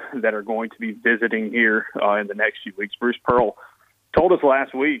 class that are going to be visiting here in the next few weeks. Bruce Pearl told us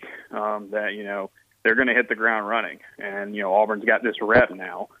last week that, they're going to hit the ground running. And, Auburn's got this rep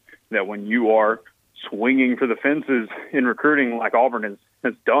now that when you are swinging for the fences in recruiting like Auburn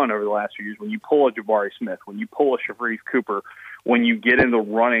has done over the last few years, when you pull a Jabari Smith, when you pull a Shavreef Cooper, when you get in the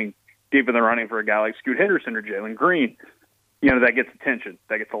running, deep in the running for a guy like Scoot Henderson or Jalen Green, that gets attention.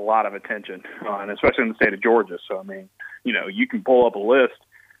 That gets a lot of attention, and especially in the state of Georgia. So, you can pull up a list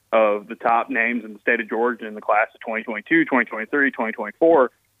of the top names in the state of Georgia in the class of 2022, 2023,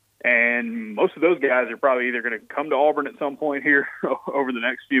 2024, and most of those guys are probably either going to come to Auburn at some point here over the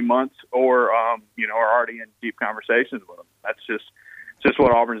next few months, or are already in deep conversations with them. That's just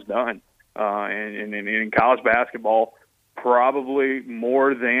what Auburn's done, and in college basketball, probably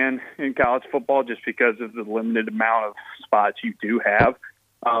more than in college football, just because of the limited amount of spots you do have.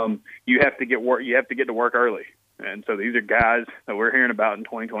 You have to get work. You have to get to work early, and so these are guys that we're hearing about in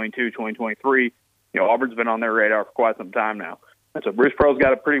 2022, 2023. Auburn's been on their radar for quite some time now. And so Bruce Pearl's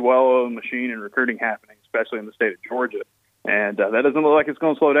got a pretty well-oiled machine in recruiting happening, especially in the state of Georgia. And that doesn't look like it's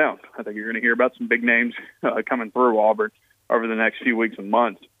going to slow down. I think you're going to hear about some big names coming through Auburn over the next few weeks and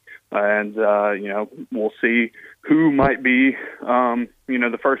months. And, we'll see who might be,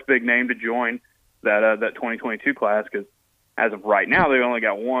 the first big name to join that 2022 class, because as of right now, they've only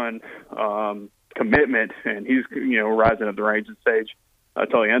got one commitment, and he's, rising up the ranks at Sage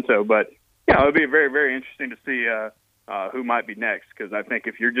Toliento. But, it'll be very, very interesting to see who might be next. Because I think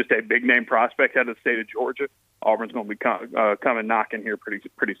if you're just a big name prospect out of the state of Georgia, Auburn's going to be coming knocking here pretty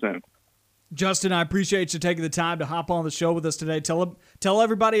soon. Justin, I appreciate you taking the time to hop on the show with us today. Tell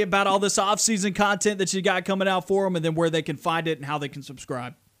everybody about all this off-season content that you got coming out for them, and then where they can find it and how they can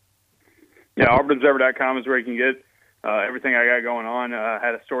subscribe. Yeah, AuburnObserver.com is where you can get everything I got going on. I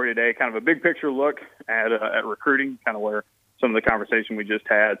had a story today, kind of a big picture look at recruiting, kind of where some of the conversation we just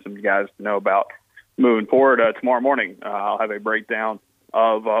had, some of you guys know about moving forward. Tomorrow morning, I'll have a breakdown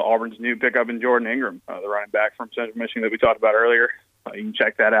of Auburn's new pickup in Jordon Ingram, the running back from Central Michigan that we talked about earlier. You can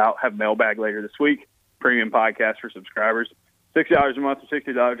check that out. Have mailbag later this week. Premium podcast for subscribers. $60 a month or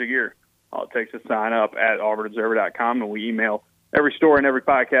 $60 a year. All it takes is sign up at AuburnObserver.com, and we email every story and every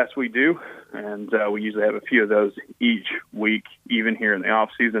podcast we do. And we usually have a few of those each week, even here in the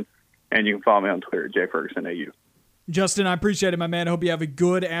off season. And you can follow me on Twitter at JFergusonAU. Justin, I appreciate it, my man. I hope you have a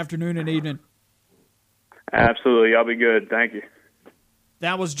good afternoon and evening. Absolutely. I'll be good. Thank you.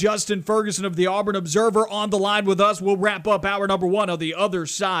 That was Justin Ferguson of the Auburn Observer on the line with us. We'll wrap up hour number 1 on the other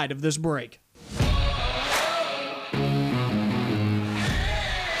side of this break.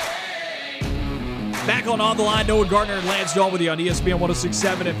 Back on the Line, Noah Gardner and Lance Dawe with you on ESPN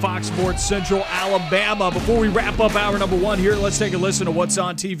 106.7 and Fox Sports Central Alabama. Before we wrap up hour number 1 here, let's take a listen to what's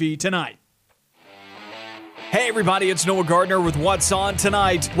on TV tonight. Hey everybody, it's Noah Gardner with What's On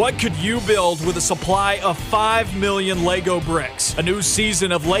Tonight. What could you build with a supply of 5 million Lego bricks? A new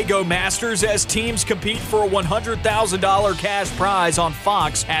season of Lego Masters as teams compete for a $100,000 cash prize on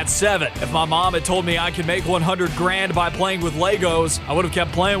Fox at 7. If my mom had told me I could make $100,000 by playing with Legos, I would have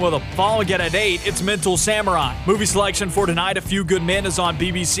kept playing with them. Following it at 8, it's Mental Samurai. Movie selection for tonight, A Few Good Men, is on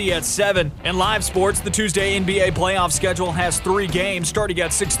BBC at 7. In live sports, the Tuesday NBA playoff schedule has 3 games. Starting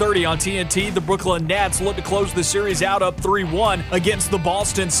at 6:30 on TNT, the Brooklyn Nets look to close the series out up 3-1 against the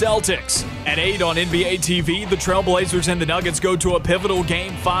Boston Celtics. At 8 on NBA TV, the Trailblazers and the Nuggets go to a pivotal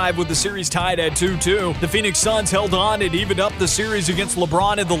Game 5 with the series tied at 2-2. The Phoenix Suns held on and evened up the series against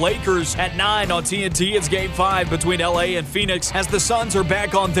LeBron and the Lakers. At 9 on TNT, it's Game 5 between LA and Phoenix as the Suns are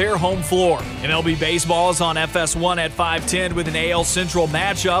back on their home floor. MLB Baseball is on FS1 at 5:10 with an AL Central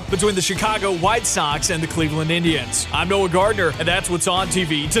matchup between the Chicago White Sox and the Cleveland Indians. I'm Noah Gardner, and that's what's on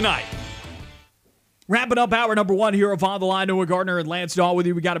TV tonight. Wrapping up hour number 1 here of On the Line, Noah Gardner and Lance Dawe with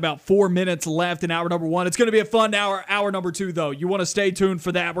you. We got about 4 minutes left in hour number 1. It's going to be a fun hour. Hour number 2, though. You want to stay tuned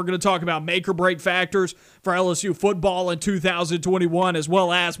for that. We're going to talk about make or break factors for LSU football in 2021, as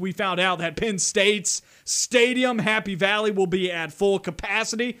well as we found out that Penn State's stadium, Happy Valley, will be at full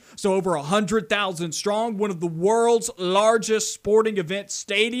capacity, so over 100,000 strong. One of the world's largest sporting event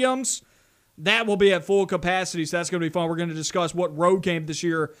stadiums. That will be at full capacity, so that's going to be fun. We're going to discuss what road game this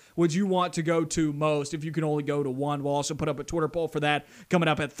year would you want to go to most if you can only go to one. We'll also put up a Twitter poll for that coming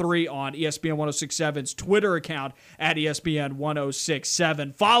up at 3 on ESPN 1067's Twitter account at ESPN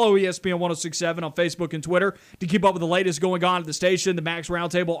 1067. Follow ESPN 1067 on Facebook and Twitter to keep up with the latest going on at the station, the Max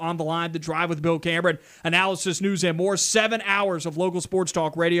Roundtable, On the Line, The Drive with Bill Cameron, analysis, news, and more. 7 hours of local sports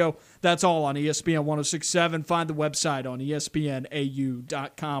talk radio. That's all on ESPN 1067. Find the website on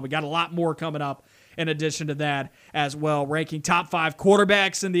ESPNAU.com. We got a lot more coming up in addition to that as well. Ranking top 5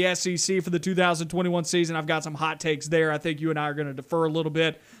 quarterbacks in the SEC for the 2021 season. I've got some hot takes there. I think you and I are going to defer a little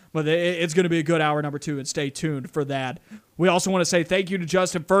bit, but it's going to be a good hour number 2, and stay tuned for that. We also want to say thank you to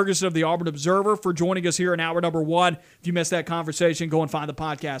Justin Ferguson of the Auburn Observer for joining us here in hour number 1. If you missed that conversation, go and find the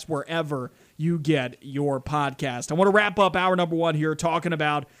podcast wherever you get your podcast. I want to wrap up hour number 1 here talking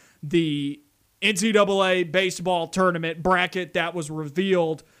about the NCAA baseball tournament bracket that was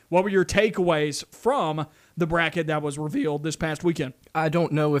revealed. What were your takeaways from the bracket that was revealed this past weekend? I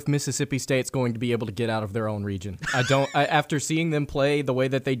don't know if Mississippi State's going to be able to get out of their own region. After seeing them play the way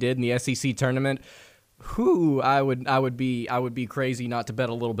that they did in the SEC tournament, I would be crazy not to bet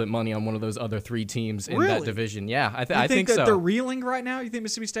a little bit money on one of those other 3 teams in that division. Yeah, I think so. They're reeling right now? You think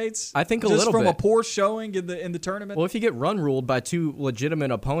Mississippi State's? I think a little bit. Just from a poor showing in the tournament? Well, if you get run ruled by 2 legitimate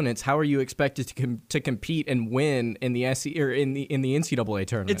opponents, how are you expected to compete and win in the in the NCAA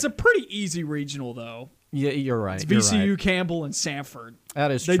tournament? It's a pretty easy regional, though. Yeah, you're right. It's VCU, Campbell, and Sanford. That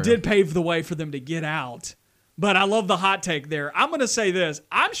is true. They did pave the way for them to get out. But I love the hot take there. I'm going to say this.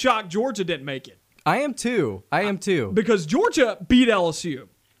 I'm shocked Georgia didn't make it. I am too. Because Georgia beat LSU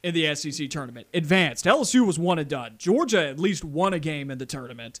in the SEC tournament, advanced. LSU was 1 and done. Georgia at least won a game in the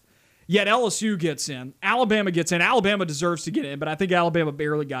tournament. Yet LSU gets in. Alabama gets in. Alabama deserves to get in, but I think Alabama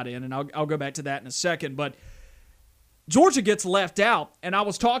barely got in, and I'll go back to that in a second. But Georgia gets left out, and I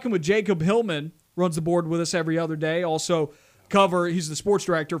was talking with Jacob Hillman, runs the board with us every other day. Also he's the sports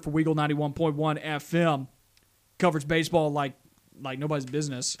director for Weagle 91.1 FM. Covers baseball like nobody's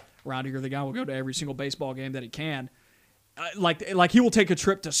business around here. The guy will go to every single baseball game that he can. Like he will take a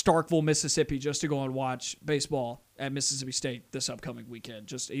trip to Starkville, Mississippi, just to go and watch baseball at Mississippi State this upcoming weekend.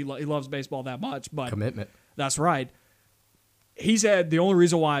 Just he loves baseball that much. But commitment. That's right. He said the only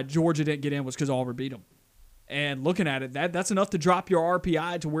reason why Georgia didn't get in was because Auburn beat them. And looking at it, that's enough to drop your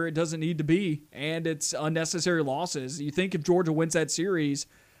RPI to where it doesn't need to be, and it's unnecessary losses. You think if Georgia wins that series,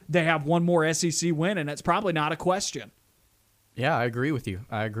 they have one more SEC win, and it's probably not a question. Yeah, I agree with you.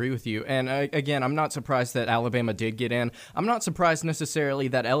 And again, I'm not surprised that Alabama did get in. I'm not surprised necessarily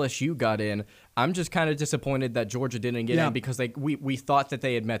that LSU got in. I'm just kind of disappointed that Georgia didn't get in because we thought that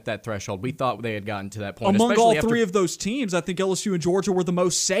they had met that threshold. We thought they had gotten to that point. Among all three of those teams, I think LSU and Georgia were the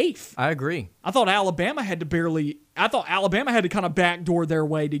most safe. I agree. I thought Alabama had to kind of backdoor their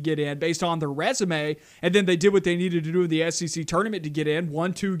way to get in based on their resume, and then they did what they needed to do in the SEC tournament to get in,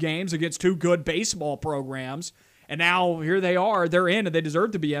 won 2 games against 2 good baseball programs. And now here they are. They're in, and they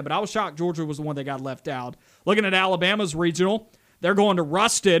deserve to be in. But I was shocked Georgia was the one that got left out. Looking at Alabama's regional, they're going to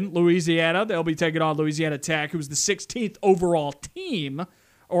Ruston, Louisiana. They'll be taking on Louisiana Tech, who's the 16th overall team,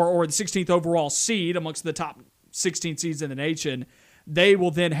 or the 16th overall seed amongst the top 16 seeds in the nation. They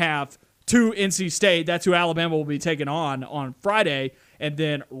will then have to NC State. That's who Alabama will be taking on Friday. And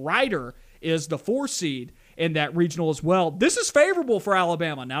then Rider is the 4 seed in that regional as well. This is favorable for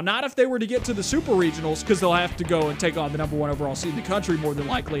Alabama. Now, not if they were to get to the Super Regionals, because they'll have to go and take on the number 1 overall seed in the country, more than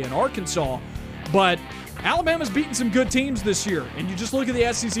likely in Arkansas. But Alabama's beaten some good teams this year. And you just look at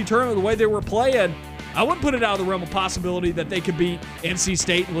the SEC tournament, the way they were playing, I wouldn't put it out of the realm of possibility that they could beat NC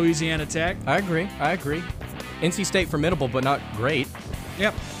State and Louisiana Tech. I agree. NC State formidable, but not great.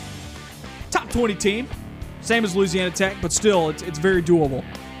 Yep. Top 20 team. Same as Louisiana Tech, but still, it's very doable.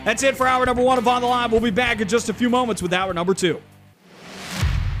 That's it for hour number 1 of On the Line. We'll be back in just a few moments with hour number 2.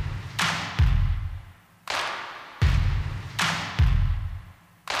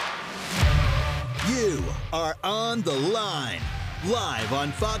 You are On the Line. Live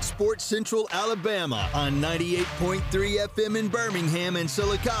on Fox Sports Central Alabama on 98.3 FM in Birmingham and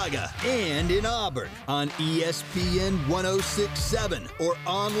Sylacauga, and in Auburn on ESPN 106.7 or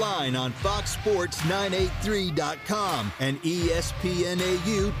online on foxsports983.com and espnau.com.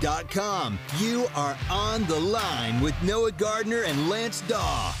 You are On the Line with Noah Gardner and Lance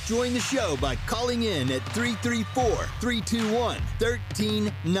Dawe. Join the show by calling in at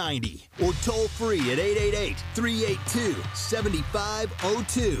 334-321-1390 or toll free at 888-382-7502.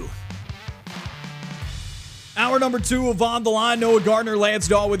 Hour number 2 of On the Line. Noah Gardner, Lance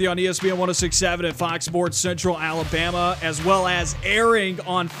Dawe with you on ESPN 106.7 at Fox Sports Central Alabama, as well as airing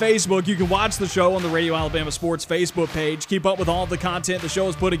on Facebook. You can watch the show on the Radio Alabama Sports Facebook page. Keep up with all the content the show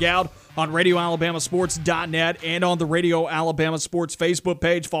is putting out on RadioAlabamaSports.net and on the Radio Alabama Sports Facebook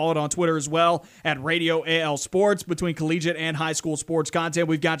page. Follow it on Twitter as well at Radio AL Sports. Between collegiate and high school sports content,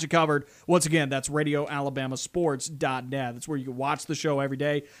 we've got you covered. Once again, that's RadioAlabamaSports.net. That's where you can watch the show every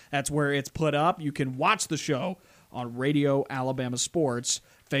day. That's where it's put up. You can watch the show on Radio Alabama Sports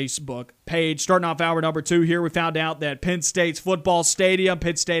Facebook page. Starting off hour number 2 here, we found out that Penn State's football stadium,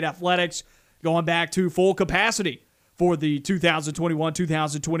 Penn State Athletics, going back to full capacity for the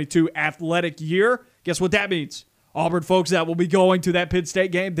 2021-2022 athletic year. Guess what that means? Auburn folks that will be going to that Penn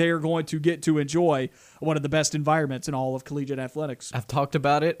State game, they are going to get to enjoy one of the best environments in all of collegiate athletics. I've talked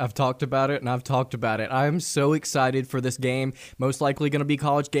about it, and I've talked about it. I'm so excited for this game. Most likely going to be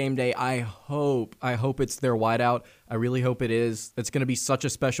College game day. I hope it's their whiteout. I really hope it is. It's going to be such a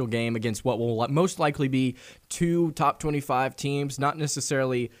special game against what will most likely be 2 top 25 teams, not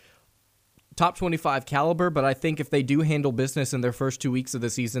necessarily top 25 caliber, but I think if they do handle business in their first 2 weeks of the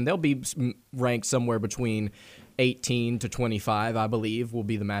season, they'll be ranked somewhere between 18 to 25, I believe, will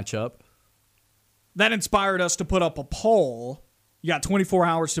be the matchup. That inspired us to put up a poll. You got 24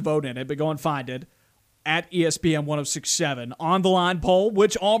 hours to vote in it, but go and find it at ESPN 106.7. On the Line poll,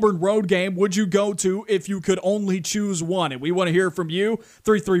 which Auburn road game would you go to if you could only choose one? And we want to hear from you.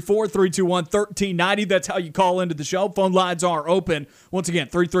 334-321-1390. That's how you call into the show. Phone lines are open. Once again,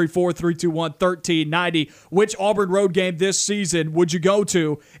 334-321-1390. Which Auburn road game this season would you go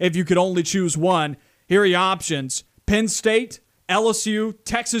to if you could only choose one? Here are your options: Penn State, LSU,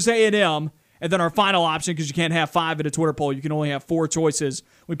 Texas A&M, and then our final option, because you can't have 5 in a Twitter poll, you can only have 4 choices.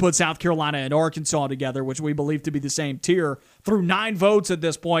 We put South Carolina and Arkansas together, which we believe to be the same tier. Through 9 votes at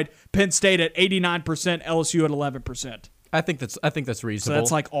this point, Penn State at 89%, LSU at 11%. I think that's reasonable. So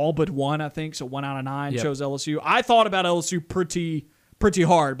that's like all but 1, I think. So 1 out of 9 chose LSU. I thought about LSU pretty pretty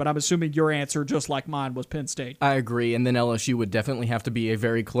hard, but I'm assuming your answer, just like mine, was Penn State. I agree, and then LSU would definitely have to be a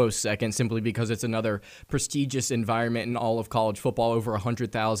very close second simply because it's another prestigious environment in all of college football. Over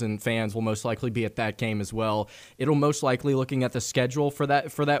 100,000 fans will most likely be at that game as well. It'll most likely, looking at the schedule for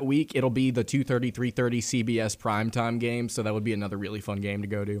that week, it'll be the 2:30, 3:30 CBS primetime game, so that would be another really fun game to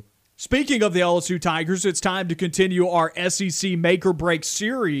go to. Speaking of the LSU Tigers, it's time to continue our SEC Make or Break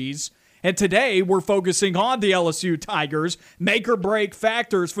series. And today, we're focusing on the LSU Tigers. Make or break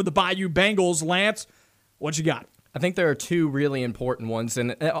factors for the Bayou Bengals. Lance, what you got? I think there are two really important ones,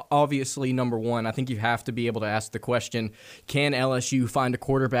 and obviously, number one, I think you have to be able to ask the question, can LSU find a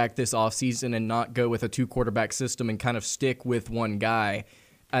quarterback this offseason and not go with a two-quarterback system and kind of stick with one guy?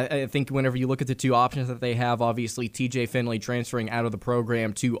 I think whenever you look at the two options that they have, obviously TJ Finley transferring out of the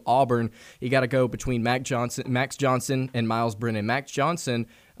program to Auburn, you got to go between Max Johnson and Miles Brennan. Max Johnson,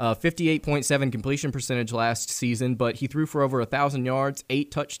 58.7 completion percentage last season, but he threw for over 1,000 yards,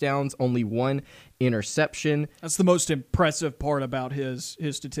 8 touchdowns, only 1 interception. That's the most impressive part about his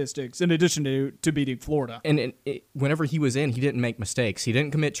statistics, in addition to beating Florida. And whenever he was in, he didn't make mistakes. He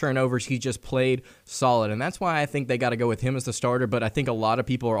didn't commit turnovers. He just played solid. And that's why I think they got to go with him as the starter. But I think a lot of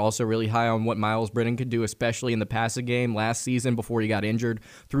people are also really high on what Miles Brennan could do, especially in the passing game last season before he got injured.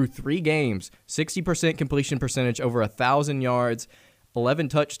 Through 3 games, 60% completion percentage, over 1,000 yards, 11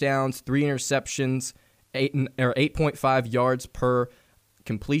 touchdowns, 3 interceptions, 8.5 yards per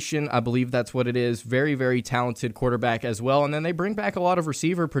completion. I believe that's what it is. Very, very talented quarterback as well. And then they bring back a lot of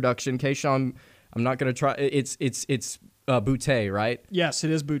receiver production. Kayshawn, I'm not going to try. It's Boutte, right? Yes, it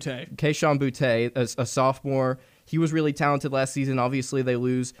is Boutte. Kayshawn Boutte, a sophomore. He was really talented last season. Obviously, they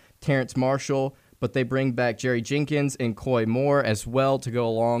lose Terrence Marshall, but they bring back Jerry Jenkins and Coy Moore as well to go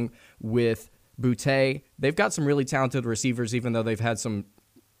along with Boutte. They've got some really talented receivers, even though they've had some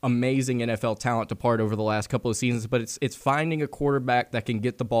amazing NFL talent depart over the last couple of seasons, but it's finding a quarterback that can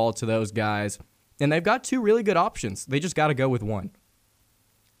get the ball to those guys. And they've got 2 really good options. They just got to go with one.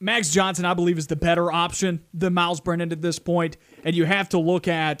 Max Johnson, I believe, is the better option than Miles Brennan at this point, and you have to look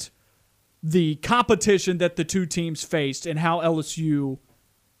at the competition that the two teams faced and how LSU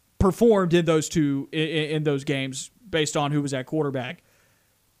performed in those games based on who was at quarterback.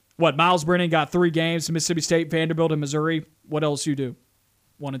 What, Miles Brennan got 3 games, Mississippi State, Vanderbilt, and Missouri. What LSU do?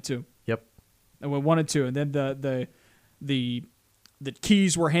 1 and 2. Yep. And went 1 and 2, and then the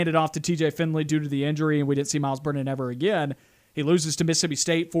keys were handed off to TJ Finley due to the injury, and we didn't see Miles Brennan ever again. He loses to Mississippi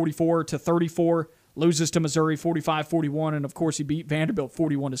State 44-34, loses to Missouri 45-41, and of course he beat Vanderbilt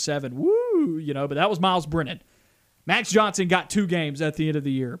 41-7. Woo, but that was Miles Brennan. Max Johnson got 2 games at the end of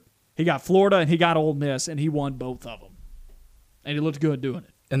the year. He got Florida and he got Ole Miss, and he won both of them. And he looked good doing it.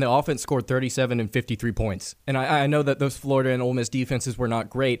 And the offense scored 37 and 53 points. And I know that those Florida and Ole Miss defenses were not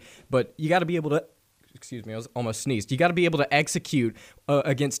great, but you got to be able to, excuse me, I was almost sneezed. You got to be able to execute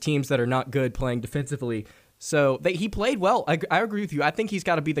against teams that are not good playing defensively. So he played well. I agree with you. I think he's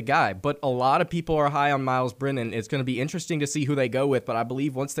got to be the guy. But a lot of people are high on Miles Brennan. It's going to be interesting to see who they go with. But I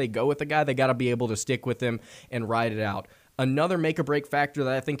believe once they go with the guy, they got to be able to stick with him and ride it out. Another make-or-break factor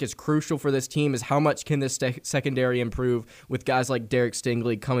that I think is crucial for this team is how much can this secondary improve with guys like Derek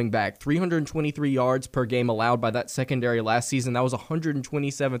Stingley coming back. 323 yards per game allowed by that secondary last season. That was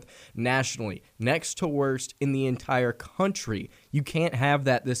 127th nationally, next to worst in the entire country. You can't have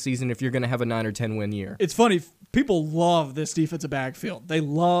that this season if you're going to have a 9 or 10 win year. It's funny. People love this defensive backfield. They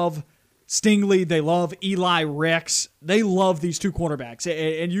love Stingley. They love Eli Ricks. They love these 2 cornerbacks.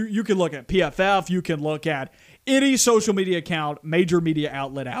 And you can look at PFF. You can look at any social media account, major media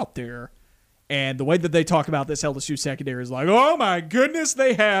outlet out there, and the way that they talk about this LSU secondary is like, oh my goodness,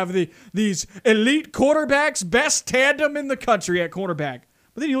 they have these elite quarterbacks, best tandem in the country at cornerback.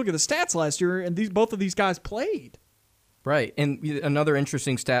 But then you look at the stats last year, and both of these guys played. Right, and another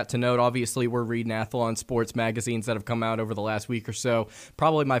interesting stat to note, obviously we're reading Athlon sports magazines that have come out over the last week or so.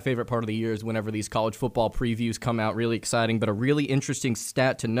 Probably my favorite part of the year is whenever these college football previews come out, really exciting. But a really interesting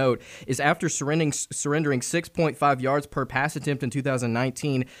stat to note is after surrendering 6.5 yards per pass attempt in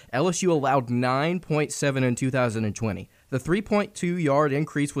 2019, LSU allowed 9.7 in 2020. The 3.2-yard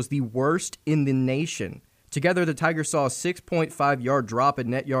increase was the worst in the nation. Together, the Tigers saw a 6.5-yard drop in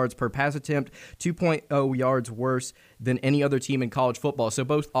net yards per pass attempt, 2.0 yards worse than any other team in college football. So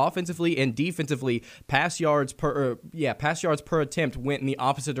both offensively and defensively, pass yards per attempt went in the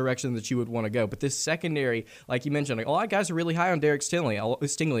opposite direction that you would want to go. But this secondary, like you mentioned, a lot of guys are really high on Derek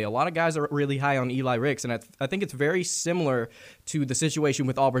Stingley. A lot of guys are really high on Eli Ricks, and I think it's very similar to the situation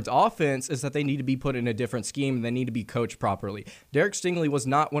with Auburn's offense is that they need to be put in a different scheme and they need to be coached properly. Derek Stingley was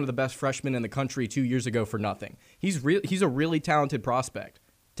not one of the best freshmen in the country 2 years ago for nothing. He's a really talented prospect.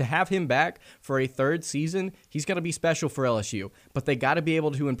 To have him back for a third season, he's going to be special for LSU. But they got to be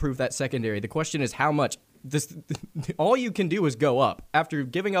able to improve that secondary. The question is how much. All you can do is go up. After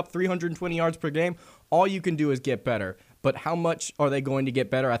giving up 320 yards per game, all you can do is get better. But how much are they going to get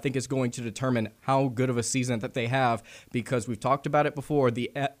better? I think it's going to determine how good of a season that they have, because we've talked about it before.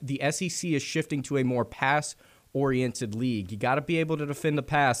 The SEC is shifting to a more pass-oriented league. You got to be able to defend the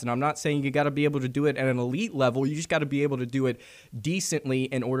pass, and I'm not saying you got to be able to do it at an elite level. You just got to be able to do it decently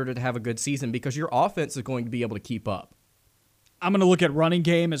in order to have a good season, because your offense is going to be able to keep up. I'm going to look at running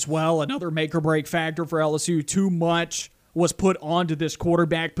game as well, another make-or-break factor for LSU. Too much was put onto this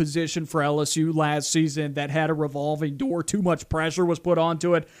quarterback position for LSU last season that had a revolving door. Too much pressure was put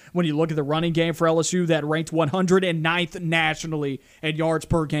onto it. When you look at the running game for LSU, that ranked 109th nationally in yards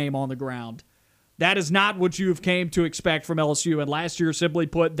per game on the ground. That is not what you've came to expect from LSU, and last year, simply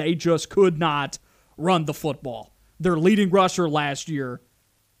put, they just could not run the football. Their leading rusher last year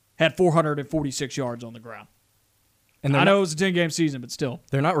had 446 yards on the ground. And I know it was a 10-game season, but still.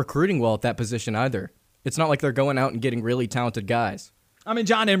 They're not recruiting well at that position either. It's not like they're going out and getting really talented guys. I mean,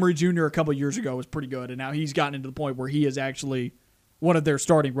 John Emery Jr. a couple of years ago was pretty good, and now he's gotten into the point where he is actually one of their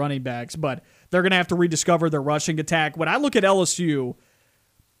starting running backs. But they're going to have to rediscover their rushing attack. When I look at LSU,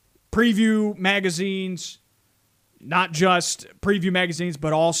 preview magazines, not just preview magazines,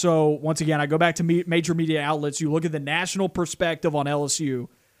 but also, once again, I go back to major media outlets. You look at the national perspective on LSU,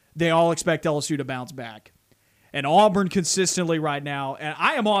 they all expect LSU to bounce back. And Auburn consistently right now, and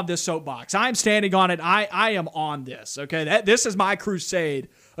I am on this soapbox. I am standing on it. I am on this, okay? This is my crusade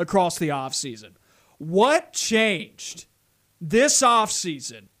across the offseason. What changed this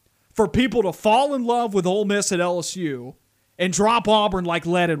offseason for people to fall in love with Ole Miss at LSU and drop Auburn like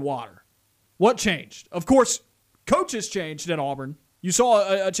lead in water? What changed? Of course, coaches changed at Auburn. You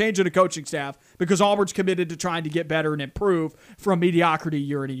saw a change in the coaching staff because Auburn's committed to trying to get better and improve from mediocrity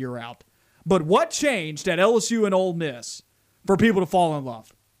year in and year out. But what changed at LSU and Ole Miss for people to fall in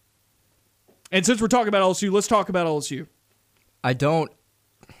love? And since we're talking about LSU, let's talk about LSU.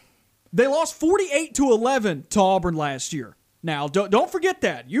 They lost 48-11 to Auburn last year. Now, don't forget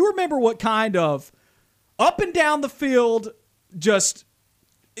that. You remember what kind of up and down the field, just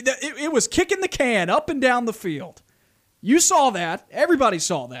it was kicking the can up and down the field. You saw that. Everybody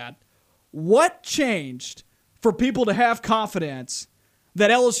saw that. What changed for people to have confidence that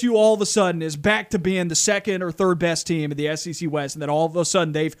LSU all of a sudden is back to being the second or third best team in the SEC West, and that all of a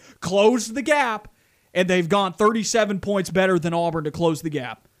sudden they've closed the gap and they've gone 37 points better than Auburn to close the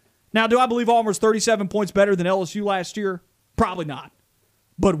gap? Now, do I believe Auburn was 37 points better than LSU last year? Probably not.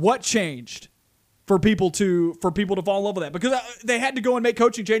 But what changed for people to fall in love with that? Because they had to go and make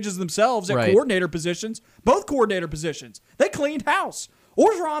coaching changes themselves at coordinator positions, both coordinator positions. They cleaned house.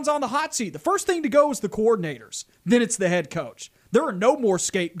 Orgeron's on the hot seat. The first thing to go is the coordinators. Then it's the head coach. There are no more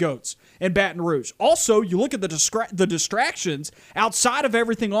scapegoats in Baton Rouge. Also, you look at the distractions outside of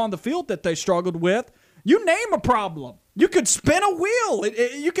everything on the field that they struggled with. You name a problem. You could spin a wheel.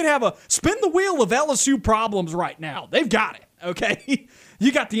 You could have a spin the wheel of LSU problems right now. They've got it, okay?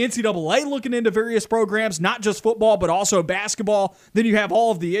 You got the NCAA looking into various programs, not just football, but also basketball. Then you have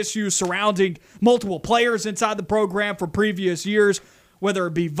all of the issues surrounding multiple players inside the program from previous years, whether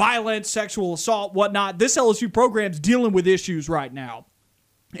it be violence, sexual assault, whatnot. This LSU program's dealing with issues right now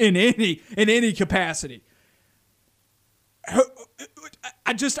in any capacity.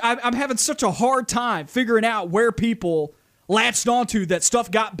 I'm having such a hard time figuring out where people latched onto that stuff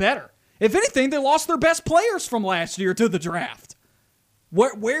got better. If anything, they lost their best players from last year to the draft.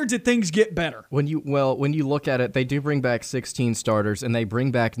 Where did things get better? When you look at it, they do bring back 16 starters, and they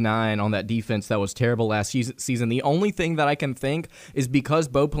bring back 9 on that defense that was terrible last season. The only thing that I can think is because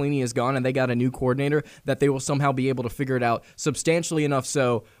Bo Pelini is gone and they got a new coordinator, that they will somehow be able to figure it out substantially enough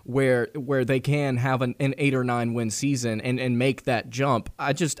so where they can have an 8 or 9 win season and make that jump.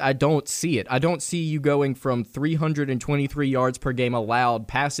 I don't see it. I don't see you going from 323 yards per game allowed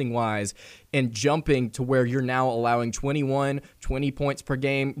passing-wise and jumping to where you're now allowing 20 points per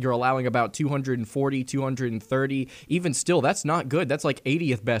game. You're allowing about 240, 230. Even still, that's not good. That's like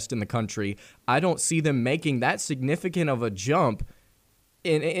 80th best in the country. I don't see them making that significant of a jump.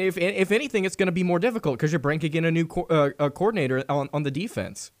 And if anything, it's going to be more difficult because you're bringing in a new coordinator on the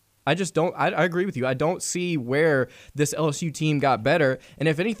defense. I just don't. I agree with you. I don't see where this LSU team got better. And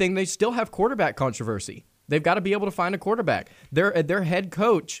if anything, they still have quarterback controversy. They've got to be able to find a quarterback. Their head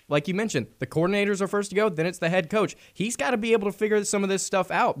coach, like you mentioned, the coordinators are first to go, then it's the head coach. He's got to be able to figure some of this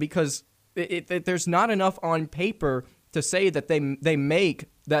stuff out because there's not enough on paper to say that they make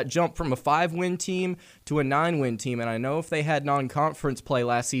that jump from a 5-win team to a 9-win team. And I know if they had non-conference play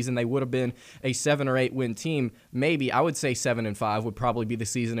last season, they would have been a 7 or 8-win team. Maybe I would say 7-5 would probably be the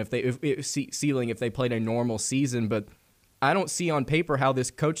season ceiling if they played a normal season. But I don't see on paper how this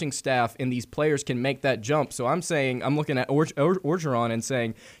coaching staff and these players can make that jump. So I'm looking at Orgeron and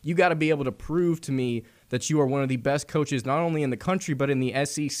saying, you got to be able to prove to me that you are one of the best coaches, not only in the country, but in the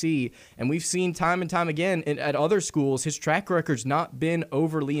SEC. And we've seen time and time again at other schools, his track record's not been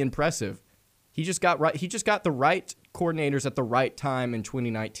overly impressive. He just got the right coordinators at the right time in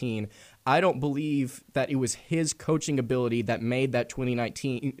 2019. I don't believe that it was his coaching ability that made that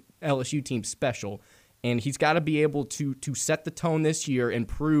 2019 LSU team special. And he's got to be able to set the tone this year and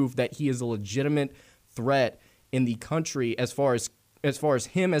prove that he is a legitimate threat in the country as far as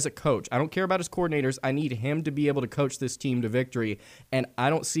him as a coach. I don't care about his coordinators. I need him to be able to coach this team to victory, and I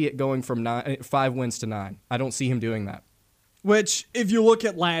don't see it going from 5 wins to 9. I don't see him doing that. Which, if you look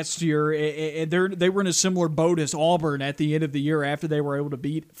at last year, they were in a similar boat as Auburn at the end of the year after they were able to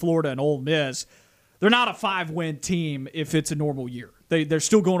beat Florida and Ole Miss. They're not a 5-win team if it's a normal year. They're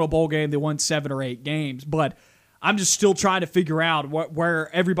still going to a bowl game. They won 7 or 8 games, but I'm just still trying to figure out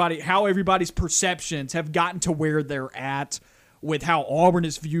how everybody's perceptions have gotten to where they're at with how Auburn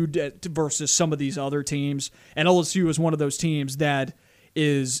is viewed versus some of these other teams. And LSU is one of those teams that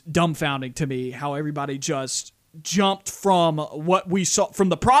is dumbfounding to me, how everybody just jumped from what we saw, from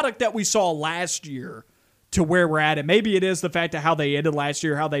the product that we saw last year to where we're at. And maybe it is the fact of how they ended last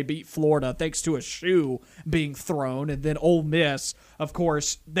year, how they beat Florida thanks to a shoe being thrown. And then Ole Miss, of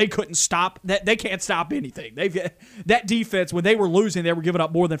course, they couldn't stop that. They can't stop anything. That defense, when they were losing, they were giving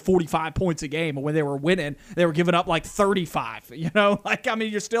up more than 45 points a game. And when they were winning, they were giving up like 35.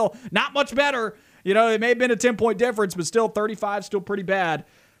 You're still not much better. It may have been a 10-point difference, but still 35 still pretty bad.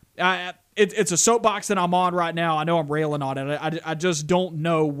 It's a soapbox that I'm on right now. I know I'm railing on it. I just don't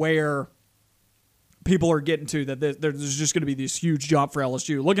know where people are getting to, that there's just going to be this huge jump for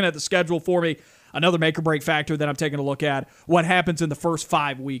LSU. Looking at the schedule for me, another make-or-break factor that I'm taking a look at, what happens in the first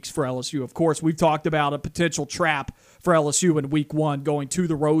 5 weeks for LSU. Of course, we've talked about a potential trap for LSU in week 1, going to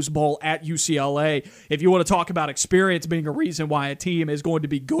the Rose Bowl at UCLA. If you want to talk about experience being a reason why a team is going to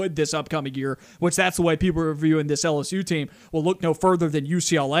be good this upcoming year, which that's the way people are viewing this LSU team, well, look no further than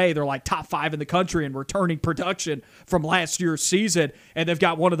UCLA. They're like top 5 in the country in returning production from last year's season, and they've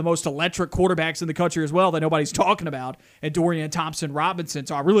got one of the most electric quarterbacks in the country as well that nobody's talking about, and Dorian Thompson-Robinson.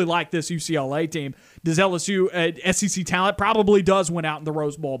 So I really like this UCLA team. Does LSU, SEC talent, probably does win out in the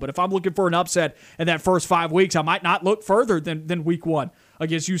Rose Bowl, but if I'm looking for an upset in that first 5 weeks, I might not look further than week 1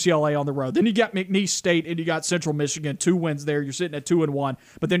 against UCLA on the road. Then you got McNeese State and you got Central Michigan, 2 wins there. You're sitting at 2-1,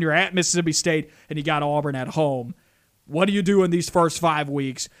 but then you're at Mississippi State and you got Auburn at home. What do you do in these first 5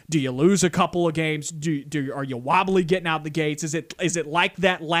 weeks? Do you lose a couple of games? Are you wobbly getting out the gates? Is it like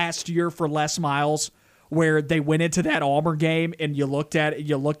that last year for Les Miles, where they went into that Auburn game and you looked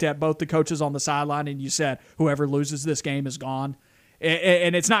at both the coaches on the sideline and you said, whoever loses this game is gone?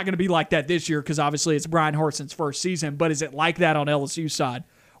 And it's not going to be like that this year because obviously it's Brian Harsin's first season, but is it like that on LSU's side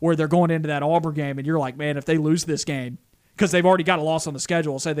where they're going into that Auburn game and you're like, man, if they lose this game, because they've already got a loss on the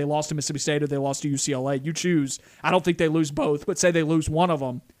schedule, say they lost to Mississippi State or they lost to UCLA, you choose. I don't think they lose both, but say they lose one of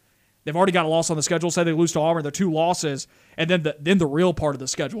them. They've already got a loss on the schedule. Say they lose to Auburn, they're 2 losses, and then the real part of the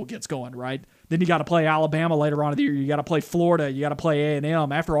schedule gets going, right? Then you got to play Alabama later on in the year. You got to play Florida. You got to play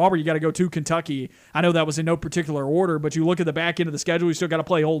A&M. After Auburn, you got to go to Kentucky. I know that was in no particular order, but you look at the back end of the schedule, you still got to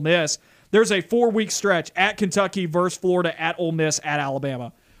play Ole Miss. There's a 4-week stretch at Kentucky versus Florida, at Ole Miss, at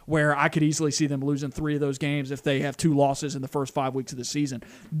Alabama, where I could easily see them losing 3 of those games if they have 2 losses in the first 5 weeks of the season.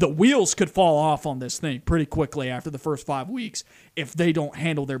 The wheels could fall off on this thing pretty quickly after the first 5 weeks if they don't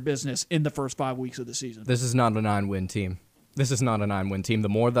handle their business in the first 5 weeks of the season. This is not a 9-win team. The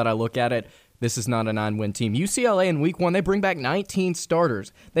more that I look at it, this is not a 9-win team. UCLA in week 1, they bring back 19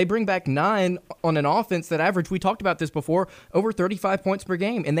 starters. They bring back 9 on an offense that averaged, we talked about this before, over 35 points per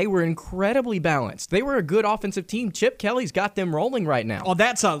game, and they were incredibly balanced. They were a good offensive team. Chip Kelly's got them rolling right now. On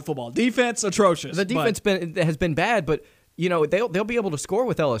that side of the football, defense atrocious. The defense has been bad, but they'll be able to score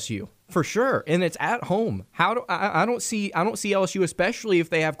with LSU for sure, and it's at home. I don't see LSU, especially if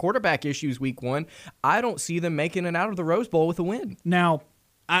they have quarterback issues week 1. I don't see them making it out of the Rose Bowl with a win. Now,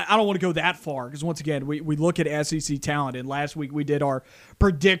 I don't want to go that far because, once again, we look at SEC talent, and last week we did our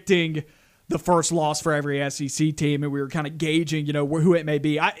predicting the first loss for every SEC team, and we were kind of gauging, who it may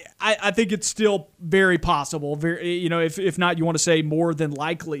be. I think it's still very possible, if not, you want to say more than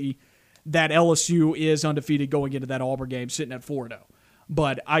likely, that LSU is undefeated going into that Auburn game, sitting at 4-0.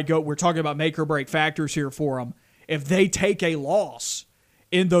 But we're talking about make or break factors here for them. If they take a loss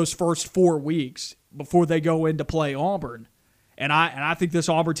in those first 4 weeks before they go in to play Auburn, And I think this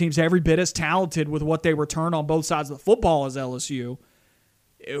Auburn team's every bit as talented with what they return on both sides of the football as LSU.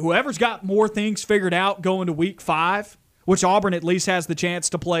 Whoever's got more things figured out going to week 5, which Auburn at least has the chance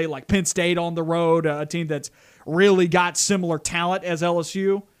to play like Penn State on the road, a team that's really got similar talent as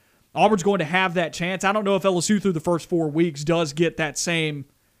LSU. Auburn's going to have that chance. I don't know if LSU through the first 4 weeks does get that same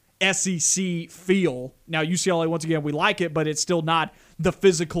SEC feel. Now, UCLA, once again, we like it, but it's still not the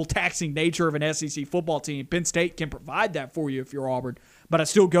physical, taxing nature of an SEC football team. Penn State can provide that for you if you're Auburn, but I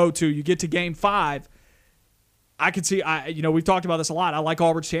still you get to game 5. I can see, we've talked about this a lot. I like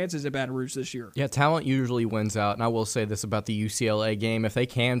Auburn's chances at Baton Rouge this year. Yeah, talent usually wins out, and I will say this about the UCLA game. If they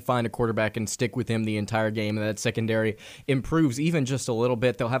can find a quarterback and stick with him the entire game, and that secondary improves even just a little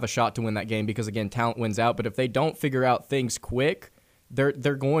bit, they'll have a shot to win that game because, again, talent wins out. But if they don't figure out things quick, they're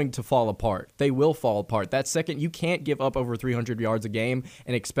going to fall apart. They will fall apart. That second, you can't give up over 300 yards a game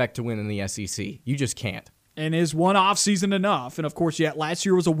and expect to win in the SEC. You just can't. And is one offseason enough? And, of course, last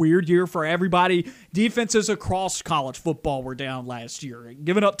year was a weird year for everybody. Defenses across college football were down last year.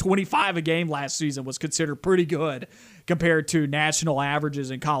 Giving up 25 a game last season was considered pretty good compared to national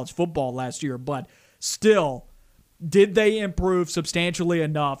averages in college football last year. But still, did they improve substantially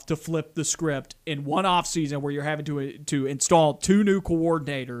enough to flip the script in one offseason where you're having to install 2 new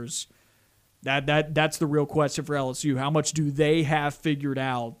coordinators? That's the real question for LSU. How much do they have figured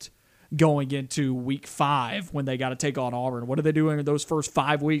out going into week 5 when they got to take on Auburn? What are they doing in those first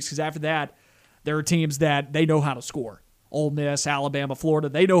 5 weeks? Because after that, there are teams that they know how to score. Ole Miss, Alabama, Florida,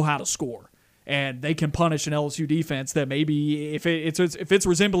 they know how to score. And they can punish an LSU defense that maybe, if it's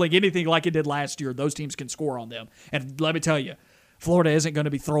resembling anything like it did last year, those teams can score on them. And let me tell you, Florida isn't going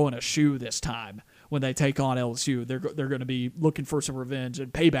to be throwing a shoe this time when they take on LSU. They're going to be looking for some revenge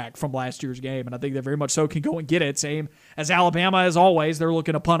and payback from last year's game, and I think they very much so can go and get it. Same as Alabama, as always. They're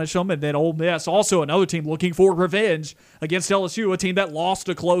looking to punish them, and then Ole Miss, also another team looking for revenge against LSU, a team that lost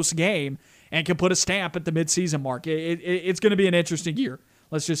a close game and can put a stamp at the midseason mark. It's going to be an interesting year.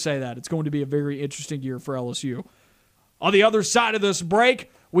 Let's just say that. It's going to be a very interesting year for LSU. On the other side of this break,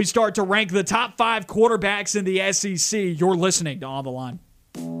 we start to rank the top 5 quarterbacks in the SEC. You're listening to On the Line.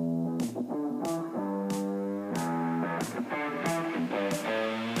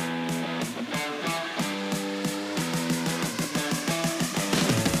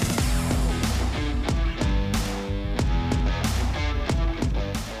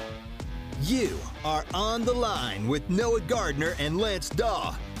 You are On the Line with Noah Gardner and Lance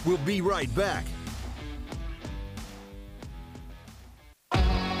Dawe. We'll be right back.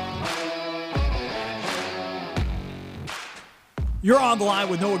 You're On the Line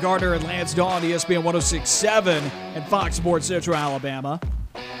with Noah Gardner and Lance Dawe on ESPN 106.7 and Fox Sports Central Alabama.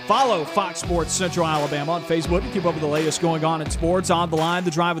 Follow Fox Sports Central Alabama on Facebook to keep up with the latest going on in sports. On the Line,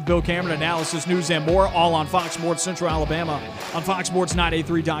 The Drive with Bill Cameron, analysis, news, and more, all on Fox Sports Central Alabama, on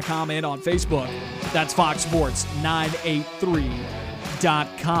foxsports983.com, and on Facebook. That's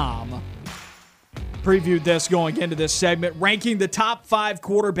foxsports983.com. Previewed this going into this segment, ranking the top 5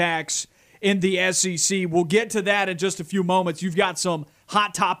 quarterbacks in the SEC. We'll get to that in just a few moments. You've got some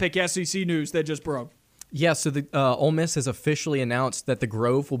hot topic SEC news that just broke. Yeah, so the Ole Miss has officially announced that the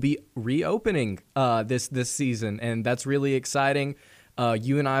Grove will be reopening this season, and that's really exciting.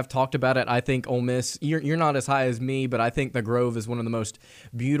 You and I have talked about it. I think Ole Miss, you're not as high as me, but I think the Grove is one of the most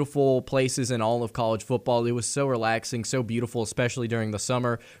beautiful places in all of college football. It was so relaxing, so beautiful, especially during the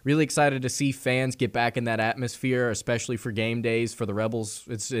summer. Really excited to see fans get back in that atmosphere, especially for game days for the Rebels.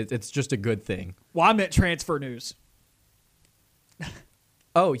 It's just a good thing. Well, I meant transfer news.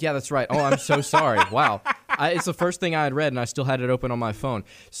 Oh, yeah, that's right. Oh, I'm so sorry. Wow. It's the first thing I had read, and I still had it open on my phone.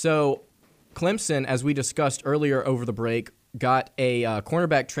 So Clemson, as we discussed earlier over the break, got a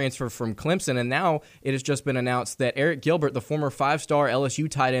cornerback transfer from Clemson, and now it has just been announced that Eric Gilbert, the former 5-star LSU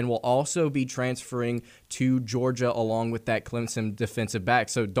tight end, will also be transferring to Georgia along with that Clemson defensive back.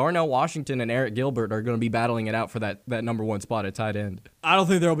 So Darnell Washington and Eric Gilbert are going to be battling it out for that number 1 spot at tight end. I don't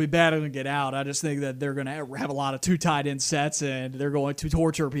think they'll be battling it out. I just think that they're going to have a lot of 2 tight end sets, and they're going to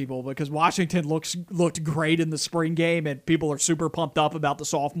torture people because Washington looked great in the spring game, and people are super pumped up about the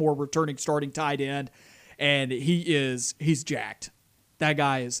sophomore returning starting tight end. And he's jacked. That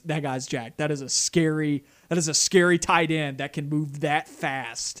guy's jacked. That is a scary tight end that can move that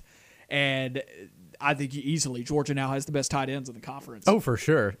fast. And I think easily Georgia now has the best tight ends in the conference. Oh, for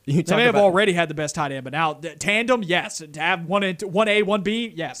sure. They may have already had the best tight end, but now tandem, yes. To have 1A,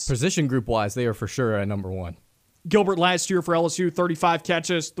 1B, yes. Position group wise, they are for sure at number 1. Gilbert last year for LSU, 35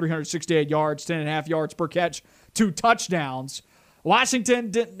 catches, 368 yards, 10.5 yards per catch, 2 touchdowns.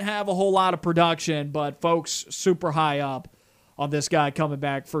 Washington didn't have a whole lot of production, but folks super high up on this guy coming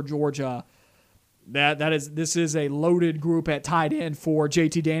back for Georgia. This is a loaded group at tight end for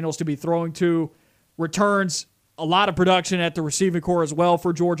JT Daniels to be throwing to. Returns a lot of production at the receiving core as well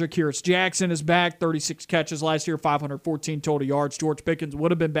for Georgia. Kyrus Jackson is back, 36 catches last year, 514 total yards. George Pickens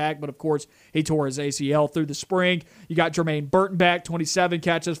would have been back, but of course he tore his ACL through the spring. You got Jermaine Burton back, 27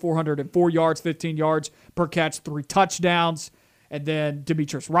 catches, 404 yards, 15 yards per catch, 3 touchdowns. And then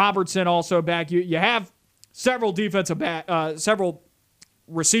Demetrius Robertson also back. You have several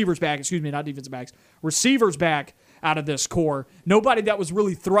receivers back, not defensive backs, receivers back out of this core. Nobody that was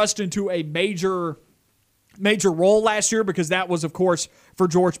really thrust into a major role last year, because that was, of course, for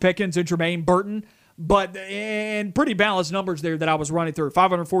George Pickens and Jermaine Burton. But and pretty balanced numbers there that I was running through.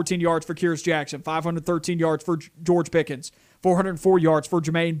 514 yards for Kyrus Jackson, 513 yards for George Pickens, 404 yards for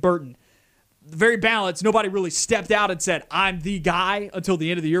Jermaine Burton. Very balanced. Nobody really stepped out and said, I'm the guy until the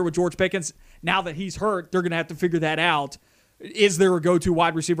end of the year with George Pickens. Now that he's hurt, they're going to have to figure that out. Is there a go-to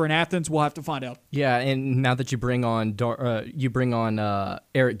wide receiver in Athens? We'll have to find out. Yeah, and now that you bring on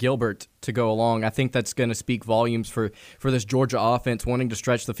Eric Gilbert to go along, I think that's going to speak volumes for this Georgia offense wanting to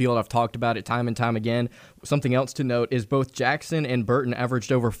stretch the field. I've talked about it time and time again. Something else to note is both Jackson and Burton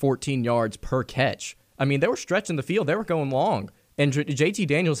averaged over 14 yards per catch. I mean, they were stretching the field. They were going long. And JT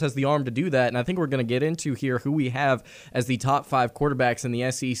Daniels has the arm to do that, and I think we're going to get into here who we have as the top 5 quarterbacks in the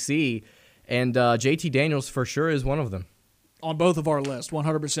SEC, and JT Daniels for sure is one of them. On both of our lists,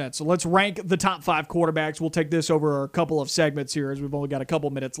 100%. So let's rank the top 5 quarterbacks. We'll take this over a couple of segments here, as we've only got a couple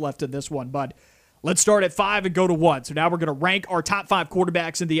minutes left in this one. But let's start at 5 and go to 1. So now we're going to rank our top 5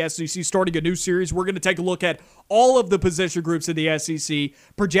 quarterbacks in the SEC, starting a new series. We're going to take a look at all of the position groups in the SEC,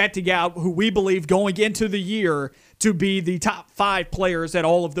 projecting out who we believe going into the year to be the top 5 players at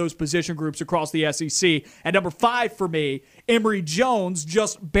all of those position groups across the SEC. At number 5 for me, Emory Jones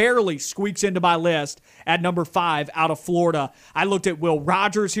just barely squeaks into my list at number 5 out of Florida. I looked at Will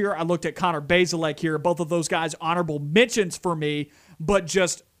Rogers here. I looked at Connor Bazelak here. Both of those guys honorable mentions for me, but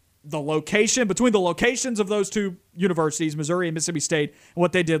just the location, between the locations of those two universities, Missouri and Mississippi State, and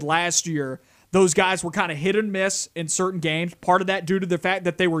what they did last year, those guys were kind of hit and miss in certain games. Part of that due to the fact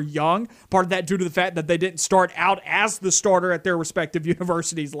that they were young. Part of that due to the fact that they didn't start out as the starter at their respective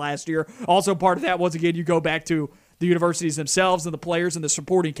universities last year. Also, part of that, once again, you go back to the universities themselves and the players and the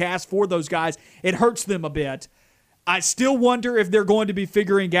supporting cast for those guys. It hurts them a bit. I still wonder if they're going to be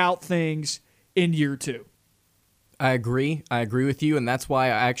figuring out things in year 2. I agree with you, and that's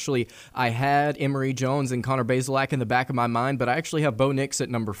why I had Emory Jones and Connor Bazelak in the back of my mind, but I actually have Bo Nix at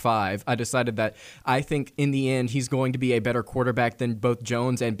number 5. I decided that I think in the end he's going to be a better quarterback than both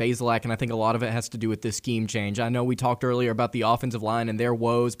Jones and Bazelak, and I think a lot of it has to do with this scheme change. I know we talked earlier about the offensive line and their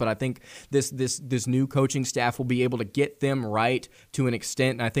woes, but I think this new coaching staff will be able to get them right to an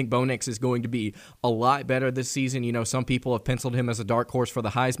extent, and I think Bo Nix is going to be a lot better this season. You know, some people have penciled him as a dark horse for the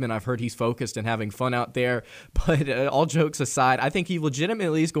Heisman. I've heard he's focused and having fun out there, but all jokes aside, I think he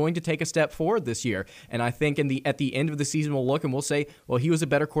legitimately is going to take a step forward this year. And I think at the end of the season, we'll look and we'll say, well, he was a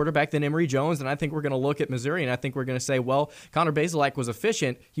better quarterback than Emory Jones. And I think we're going to look at Missouri and I think we're going to say, well, Connor Bazelak was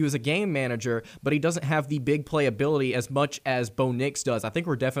efficient. He was a game manager, but he doesn't have the big playability as much as Bo Nix does. I think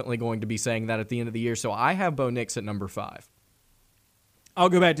we're definitely going to be saying that at the end of the year. So I have Bo Nix at number 5. I'll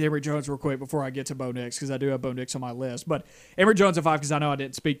go back to Emory Jones real quick before I get to Bo Nix, because I do have Bo Nix on my list. But Emory Jones at 5, because I know I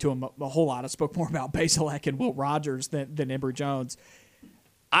didn't speak to him a whole lot. I spoke more about Bazelak and Will Rogers than Emory Jones.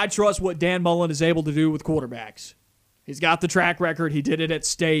 I trust what Dan Mullen is able to do with quarterbacks. He's got the track record. He did it at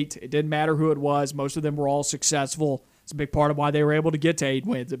State. It didn't matter who it was. Most of them were all successful. It's a big part of why they were able to get to 8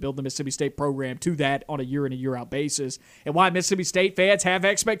 wins and build the Mississippi State program to that on a year in and year out basis, and why Mississippi State fans have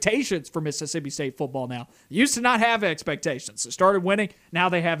expectations for Mississippi State football now. They used to not have expectations. They started winning. Now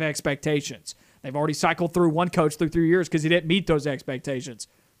they have expectations. They've already cycled through one coach through 3 years because he didn't meet those expectations.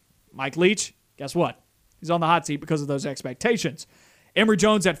 Mike Leach, guess what? He's on the hot seat because of those expectations. Emory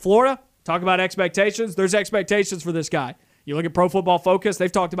Jones at Florida, talk about expectations. There's expectations for this guy. You look at Pro Football Focus,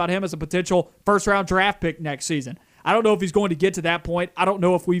 they've talked about him as a potential first-round draft pick next season. I don't know if he's going to get to that point. I don't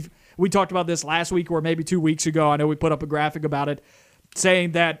know if we talked about this last week or maybe 2 weeks ago. I know we put up a graphic about it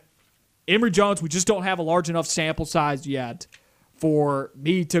saying that Emory Jones, we just don't have a large enough sample size yet for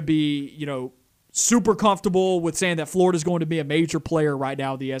me to be, super comfortable with saying that Florida's going to be a major player right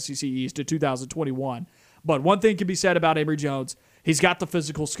now in the SEC East in 2021. But one thing can be said about Emory Jones, he's got the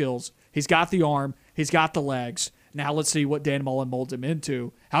physical skills, he's got the arm, he's got the legs. Now let's see what Dan Mullen molds him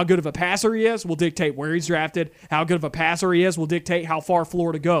into. How good of a passer he is will dictate where he's drafted. How good of a passer he is will dictate how far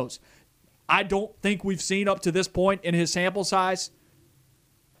Florida goes. I don't think we've seen up to this point in his sample size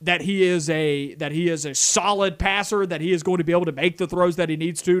that he is a solid passer, that he is going to be able to make the throws that he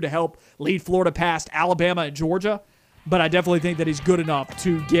needs to help lead Florida past Alabama and Georgia. but I definitely think that he's good enough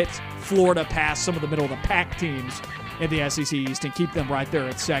to get Florida past some of the middle-of-the-pack teams in the SEC East and keep them right there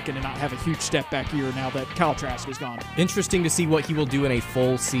at second and not have a huge step back here now that Kyle Trask is gone. Interesting to see what he will do in a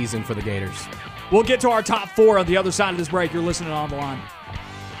full season for the Gators. We'll get to our top 4 on the other side of this break. You're listening On the Line.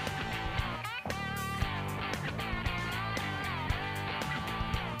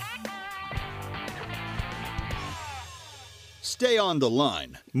 Stay on the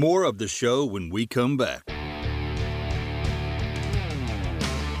line. More of the show when we come back.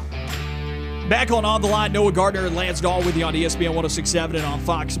 Back on the Line, Noah Gardner and Lance Dawe with you on ESPN 106.7 and on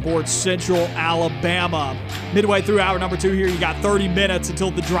Fox Sports Central Alabama. Midway through hour number 2 here, you got 30 minutes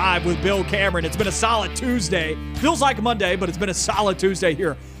until the drive with Bill Cameron. It's been a solid Tuesday. Feels like a Monday, but it's been a solid Tuesday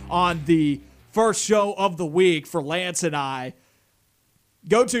here on the first show of the week for Lance and I.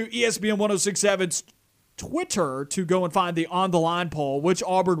 Go to ESPN 106.7's Twitter to go and find the On the Line poll. Which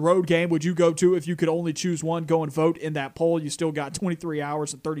Auburn road game would you go to if you could only choose one? Go and vote in that poll. You still got 23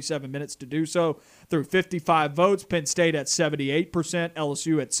 hours and 37 minutes to do so through 55 votes. Penn State at 78%,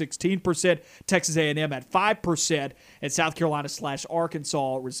 LSU at 16%, Texas A&M at 5%, and South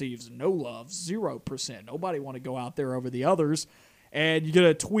Carolina/Arkansas receives no love, 0%. Nobody want to go out there over the others. And you get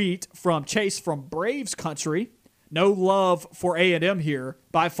a tweet from Chase from Braves Country. No love for A&M here.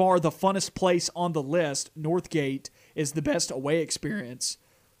 By far the funnest place on the list. Northgate is the best away experience.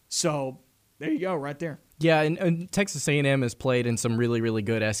 So there you go, right there. Yeah, and Texas A&M has played in some really, really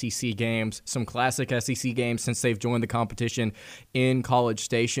good SEC games, some classic SEC games since they've joined the competition in College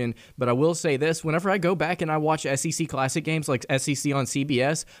Station. But I will say this, whenever I go back and I watch SEC classic games like SEC on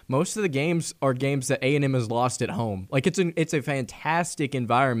CBS, most of the games are games that A&M has lost at home. Like, it's a fantastic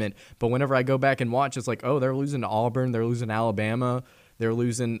environment, but whenever I go back and watch, it's like, oh, they're losing to Auburn, they're losing to Alabama,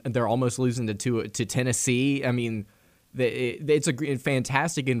 they're almost losing to Tennessee. I mean, it's a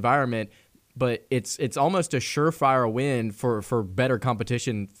fantastic environment. But it's almost a surefire win for better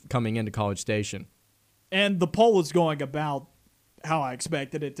competition coming into College Station. And the poll is going about how I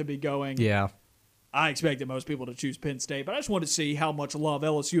expected it to be going. Yeah. I expected most people to choose Penn State, but I just wanted to see how much love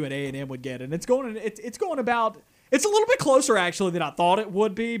LSU and A&M would get. And it's going about – it's a little bit closer, actually, than I thought it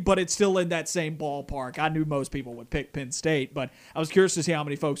would be, but it's still in that same ballpark. I knew most people would pick Penn State, but I was curious to see how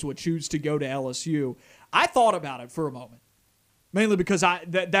many folks would choose to go to LSU. I thought about it for a moment. Mainly because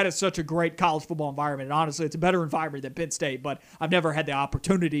that is such a great college football environment. And honestly, it's a better environment than Penn State, but I've never had the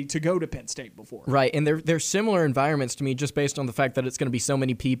opportunity to go to Penn State before. Right, and they're similar environments to me just based on the fact that it's going to be so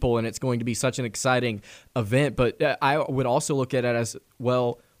many people and it's going to be such an exciting event. But I would also look at it as,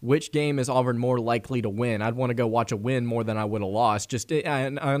 well, which game is Auburn more likely to win? I'd want to go watch a win more than I would have lost. I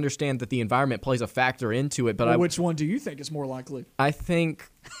understand that the environment plays a factor into it. But which one do you think is more likely? I think...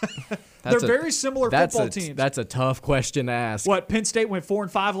 They're very similar football teams. That's a tough question to ask. What, Penn State went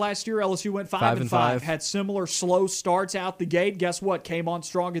 4-5 last year. LSU went 5-5. Had similar slow starts out the gate. Guess what? Came on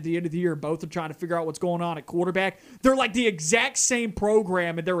strong at the end of the year. Both are trying to figure out what's going on at quarterback. They're like the exact same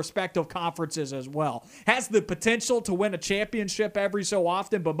program in their respective conferences as well. Has the potential to win a championship every so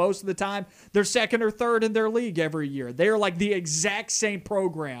often, but most of the time they're second or third in their league every year. They're like the exact same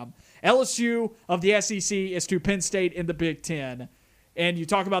program. LSU of the SEC is to Penn State in the Big Ten. And you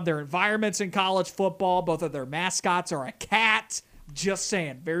talk about their environments in college football. Both of their mascots are a cat. Just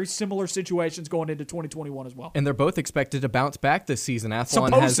saying. Very similar situations going into 2021 as well. And they're both expected to bounce back this season.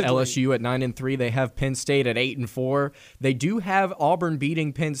 Athlon has LSU at 9-3. They have Penn State at 8-4. They do have Auburn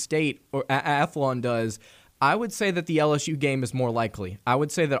beating Penn State, or Athlon does. I would say that the LSU game is more likely. I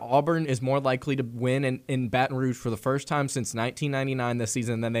would say that Auburn is more likely to win in Baton Rouge for the first time since 1999 this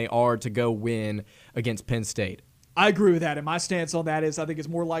season than they are to go win against Penn State. I agree with that, and my stance on that is I think it's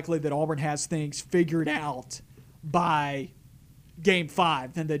more likely that Auburn has things figured out by Game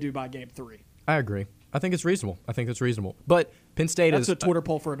 5 than they do by Game 3. I agree. I think it's reasonable. But Penn State That's a Twitter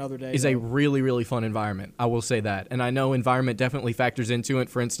poll for another day. Is a really, really fun environment. I will say that. And I know environment definitely factors into it.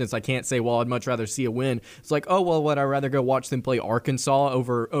 For instance, I can't say, well, I'd much rather see a win. It's like, oh, well, would I rather go watch them play Arkansas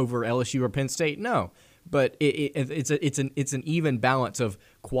over LSU or Penn State? No. But it's an even balance of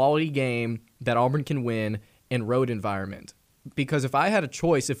quality game that Auburn can win and road environment. Because if I had a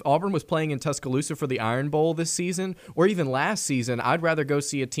choice, if Auburn was playing in Tuscaloosa for the Iron Bowl this season, or even last season, I'd rather go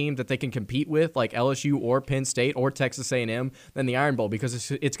see a team that they can compete with, like LSU or Penn State or Texas A&M, than the Iron Bowl,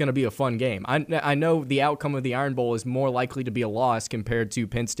 because it's going to be a fun game. I know the outcome of the Iron Bowl is more likely to be a loss compared to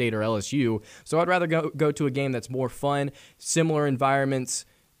Penn State or LSU, so I'd rather go to a game that's more fun, similar environments,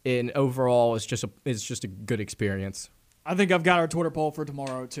 and overall it's just a good experience. I think I've got our Twitter poll for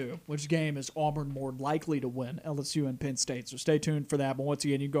tomorrow, too. Which game is Auburn more likely to win, LSU and Penn State? So stay tuned for that. But once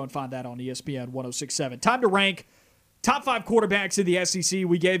again, you can go and find that on ESPN 106.7. Time to rank top 5 quarterbacks in the SEC.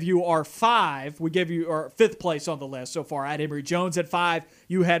 We gave you our 5. We gave you our 5th place on the list so far. I had Emory Jones at 5.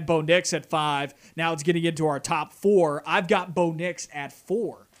 You had Bo Nix at 5. Now it's getting into our top 4. I've got Bo Nix at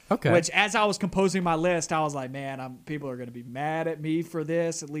 4. Okay. Which, as I was composing my list, I was like, man, people are going to be mad at me for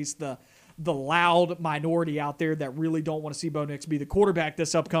this. At least the loud minority out there that really don't want to see Bo Nix be the quarterback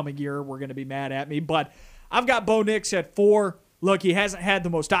this upcoming year, we're going to be mad at me. But I've got Bo Nix at 4. Look, he hasn't had the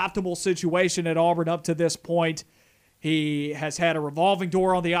most optimal situation at Auburn up to this point. He has had a revolving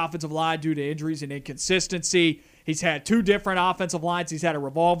door on the offensive line due to injuries and inconsistency. He's had 2 different offensive lines. He's had a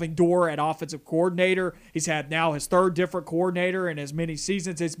revolving door at offensive coordinator. He's had now his 3rd different coordinator in as many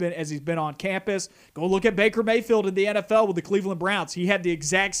seasons as he's been on campus. Go look at Baker Mayfield in the NFL with the Cleveland Browns. He had the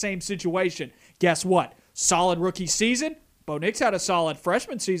exact same situation. Guess what? Solid rookie season. Bo Nix had a solid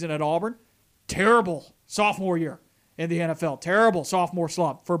freshman season at Auburn. Terrible sophomore year in the NFL. Terrible sophomore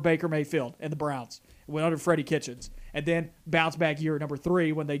slump for Baker Mayfield and the Browns. Went under Freddie Kitchens. And then bounce back year number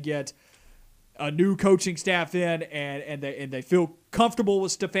 3 when they get a new coaching staff in and they feel comfortable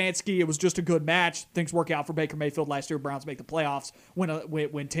with Stefanski. It was just a good match. Things work out for Baker Mayfield last year. Browns make the playoffs,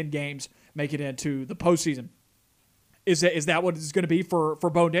 win 10 games, make it into the postseason. Is that what it's going to be for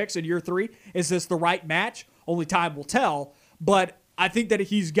Bo Nix in year 3? Is this the right match? Only time will tell. But I think that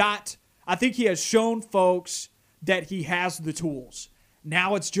I think he has shown folks that he has the tools.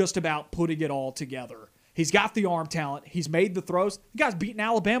 Now it's just about putting it all together. He's got the arm talent. He's made the throws. The guy's beaten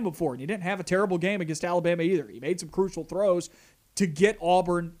Alabama before, and he didn't have a terrible game against Alabama either. He made some crucial throws to get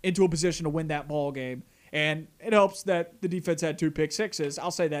Auburn into a position to win that ball game. And it helps that the defense had 2 pick sixes.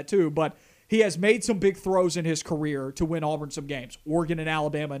 I'll say that too. But he has made some big throws in his career to win Auburn some games. Oregon and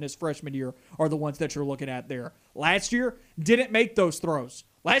Alabama in his freshman year are the ones that you're looking at there. Last year, didn't make those throws.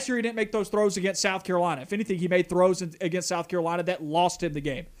 Last year, he didn't make those throws against South Carolina. If anything, he made throws against South Carolina that lost him the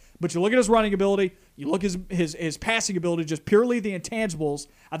game. But you look at his running ability, you look at his passing ability, just purely the intangibles,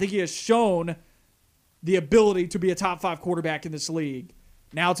 I think he has shown the ability to be a top 5 quarterback in this league.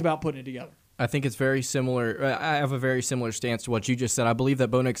 Now it's about putting it together. I think it's very similar. I have a very similar stance to what you just said. I believe that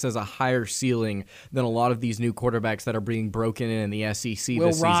Bo Nix has a higher ceiling than a lot of these new quarterbacks that are being broken in the SEC this season.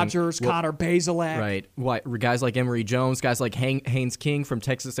 Will Rogers, Connor Bazelak. Right. Guys like Emory Jones, guys like Haynes King from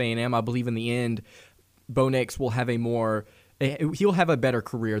Texas A&M. I believe in the end, Bo Nix will have he'll have a better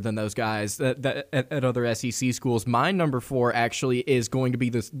career than those guys at other SEC schools. My number 4 actually is going to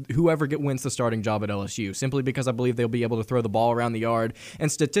be whoever wins the starting job at LSU, simply because I believe they'll be able to throw the ball around the yard.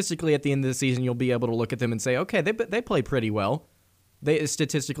 And statistically, at the end of the season, you'll be able to look at them and say, okay, they play pretty well. They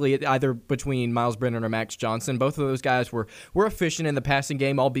statistically, either between Miles Brennan or Max Johnson, both of those guys were efficient in the passing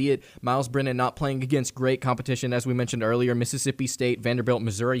game, albeit Miles Brennan not playing against great competition, as we mentioned earlier. Mississippi State, Vanderbilt,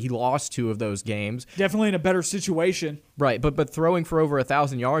 Missouri, he lost 2 of those games. Definitely in a better situation. Right, but throwing for over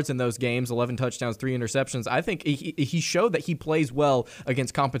 1,000 yards in those games, 11 touchdowns, 3 interceptions, I think he showed that he plays well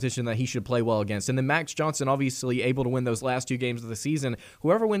against competition that he should play well against. And then Max Johnson, obviously able to win those last 2 games of the season.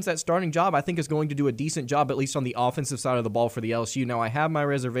 Whoever wins that starting job, I think, is going to do a decent job, at least on the offensive side of the ball for the LSU. Now, I have my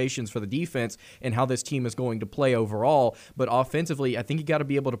reservations for the defense and how this team is going to play overall, but offensively, I think you got to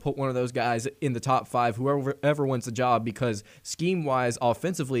be able to put one of those guys in the top 5, whoever wins the job, because scheme-wise,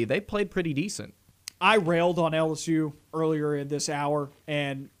 offensively, they played pretty decent. I railed on LSU earlier in this hour,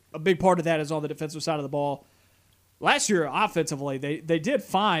 and a big part of that is on the defensive side of the ball. Last year, offensively, they did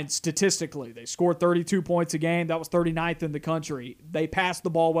fine statistically. They scored 32 points a game. That was 39th in the country. They passed the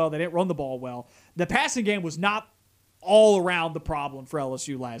ball well. They didn't run the ball well. The passing game was not all around the problem for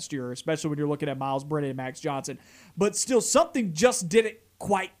LSU last year, especially when you're looking at Miles Brennan and Max Johnson. But still, something just didn't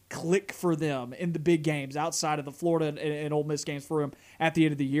quite click for them in the big games outside of the Florida and Ole Miss games for him at the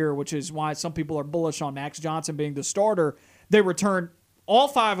end of the year, which is why some people are bullish on Max Johnson being the starter. They return all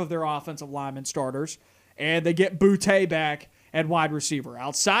 5 of their offensive linemen starters, and they get Boutte back at wide receiver.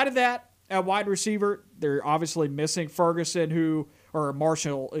 Outside of that, at wide receiver, they're obviously missing Ferguson,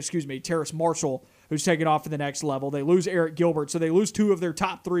 Terrace Marshall, who's taken off to the next level. They lose Eric Gilbert, so they lose 2 of their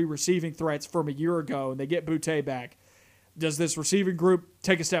top 3 receiving threats from a year ago, and they get Boutte back. Does this receiving group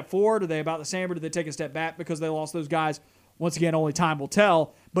take a step forward? Are they about the same, or do they take a step back because they lost those guys? Once again, only time will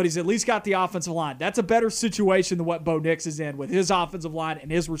tell, but he's at least got the offensive line. That's a better situation than what Bo Nix is in with his offensive line and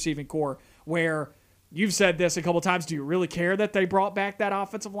his receiving core, where you've said this a couple times. Do you really care that they brought back that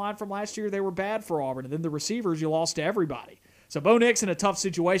offensive line from last year? They were bad for Auburn, and then the receivers, you lost to everybody. So Bo Nix in a tough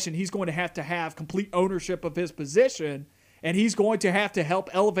situation, he's going to have complete ownership of his position, and he's going to have to help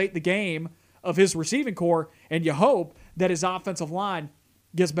elevate the game of his receiving core, and you hope that his offensive line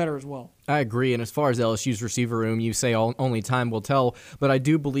gets better as well. I agree, and as far as LSU's receiver room, you say only time will tell, but I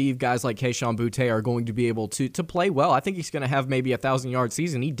do believe guys like Kayshon Boutte are going to be able to play well. I think he's going to have maybe a 1,000-yard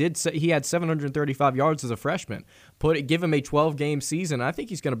season. He had 735 yards as a freshman. Give him a 12-game season. I think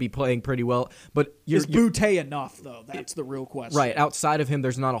he's going to be playing pretty well. But is Boutte enough, though? That's the real question. Right. Outside of him,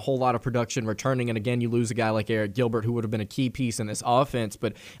 there's not a whole lot of production returning, and again, you lose a guy like Eric Gilbert, who would have been a key piece in this offense.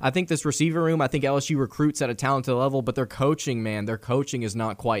 But I think this receiver room, I think LSU recruits at a talented level, but their coaching is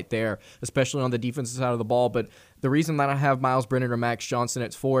not quite there, especially on the defensive side of the ball. But the reason that I have Miles Brennan or Max Johnson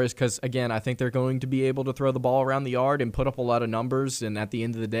at 4 is because, again, I think they're going to be able to throw the ball around the yard and put up a lot of numbers. And at the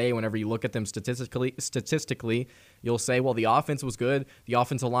end of the day, whenever you look at them statistically, you'll say, well, the offense was good. The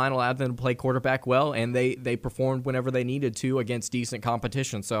offensive line allowed them to play quarterback well, and they performed whenever they needed to against decent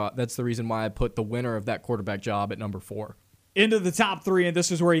competition. So that's the reason why I put the winner of that quarterback job at number 4. Into the top 3, and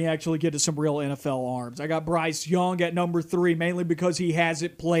this is where you actually get to some real NFL arms. I got Bryce Young at number 3, mainly because he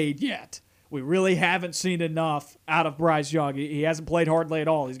hasn't played yet. We really haven't seen enough out of Bryce Young. He hasn't played hardly at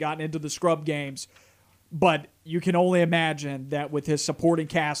all. He's gotten into the scrub games. But you can only imagine that with his supporting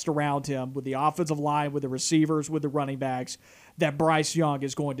cast around him, with the offensive line, with the receivers, with the running backs, that Bryce Young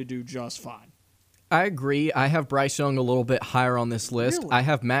is going to do just fine. I agree. I have Bryce Young a little bit higher on this list. Really? I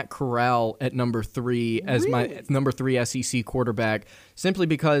have Matt Corral at number 3 as my number 3 SEC quarterback, simply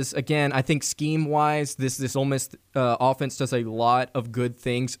because, again, I think scheme-wise, this Ole Miss offense does a lot of good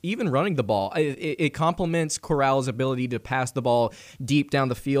things, even running the ball. It complements Corral's ability to pass the ball deep down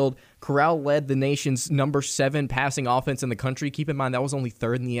the field. Corral led the nation's number 7 passing offense in the country. Keep in mind, that was only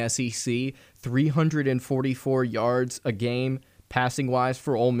 3rd in the SEC, 344 yards a game. Passing-wise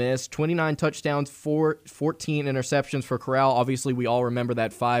for Ole Miss, 29 touchdowns, 14 interceptions for Corral. Obviously, we all remember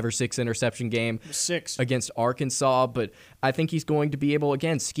that 5 or 6 interception game 6 against Arkansas, but I think he's going to be able,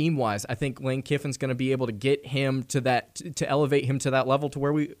 again, scheme-wise, I think Lane Kiffin's going to be able to get him to elevate him to that level to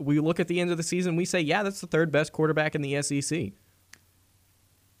where we look at the end of the season, we say, yeah, that's the 3rd best quarterback in the SEC.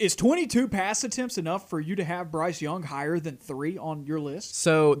 Is 22 pass attempts enough for you to have Bryce Young higher than 3 on your list?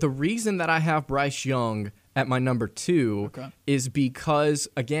 So the reason that I have Bryce Young at my number 2 is because,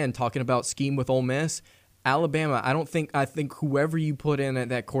 again, talking about scheme with Ole Miss, Alabama, I think whoever you put in at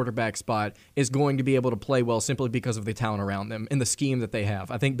that quarterback spot is going to be able to play well simply because of the talent around them and the scheme that they have.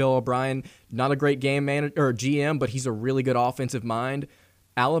 I think Bill O'Brien, not a great game manager or GM, but he's a really good offensive mind.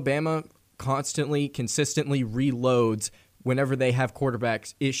 Alabama consistently reloads whenever they have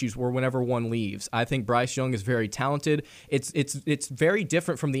quarterbacks issues or whenever one leaves. I think Bryce Young is very talented. It's very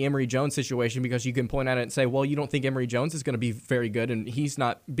different from the Emory Jones situation because you can point at it and say, well, you don't think Emory Jones is going to be very good, and he's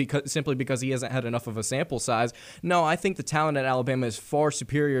not simply because he hasn't had enough of a sample size. No, I think the talent at Alabama is far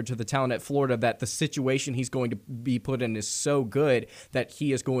superior to the talent at Florida, that the situation he's going to be put in is so good that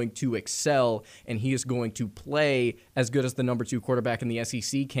he is going to excel and he is going to play as good as the number 2 quarterback in the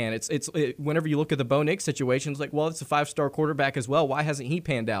SEC can. Whenever you look at the Bo Nix situation, it's like, well, it's a 5-star quarterback as well. Why hasn't he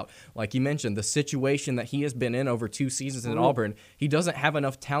panned out? Like you mentioned, the situation that he has been in over 2 seasons in Auburn, he doesn't have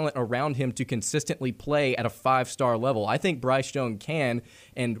enough talent around him to consistently play at a 5-star level. I think Bryce Young can,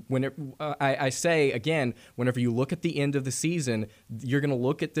 and I say, again, whenever you look at the end of the season, you're going to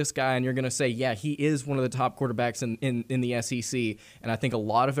look at this guy and you're going to say, yeah, he is one of the top quarterbacks in the SEC, and I think a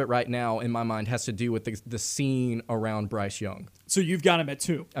lot of it right now, in my mind, has to do with the scene around Bryce Young. So you've got him at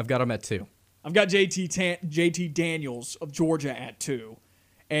 2. I've got him at 2. I've got JT Daniels of Georgia at 2.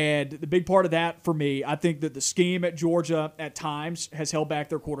 And the big part of that for me, I think that the scheme at Georgia at times has held back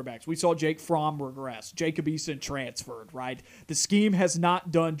their quarterbacks. We saw Jake Fromm regress. Jacob Eason transferred, right? The scheme has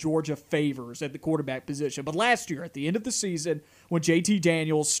not done Georgia favors at the quarterback position. But last year, at the end of the season, when JT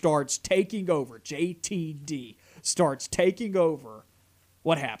Daniels starts taking over, JTD starts taking over,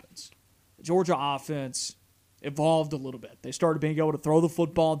 what happens? The Georgia offense evolved a little bit. They started being able to throw the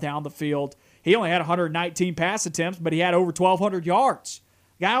football down the field. He only had 119 pass attempts, but he had over 1,200 yards.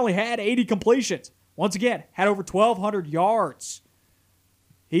 The guy only had 80 completions. Once again, had over 1,200 yards.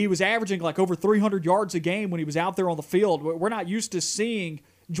 He was averaging like over 300 yards a game when he was out there on the field. We're not used to seeing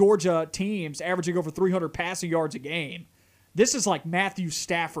Georgia teams averaging over 300 passing yards a game. This is like Matthew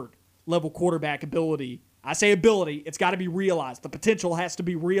Stafford level quarterback ability. I say ability, it's got to be realized. The potential has to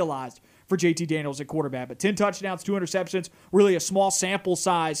be realized for JT Daniels at quarterback. But 10 touchdowns, 2 interceptions, really a small sample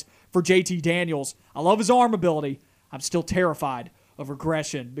size for JT Daniels. I love his arm ability. I'm still terrified of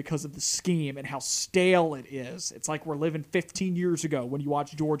regression because of the scheme and how stale it is. It's like we're living 15 years ago when you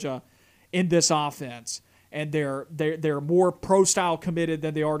watch Georgia in this offense. And they're more pro-style committed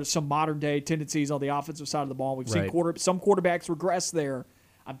than they are to some modern-day tendencies on the offensive side of the ball. We've seen some quarterbacks regress there.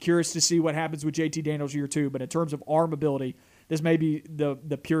 I'm curious to see what happens with JT Daniels year 2, but in terms of arm ability, this may be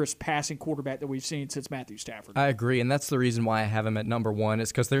the purest passing quarterback that we've seen since Matthew Stafford. I agree, and that's the reason why I have him at number one,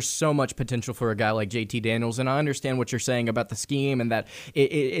 is because there's so much potential for a guy like JT Daniels, and I understand what you're saying about the scheme and that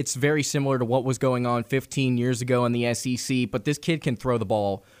it's very similar to what was going on 15 years ago in the SEC, but this kid can throw the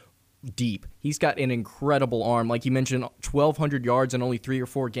ball deep. He's got an incredible arm. Like you mentioned, 1,200 yards in only 3 or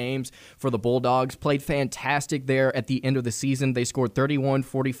 4 games for the Bulldogs. Played fantastic there at the end of the season. They scored 31,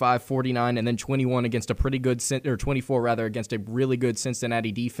 45, 49, and then 21 against a pretty good, or 24 rather, against a really good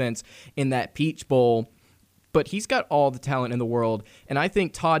Cincinnati defense in that Peach Bowl. But he's got all the talent in the world, and I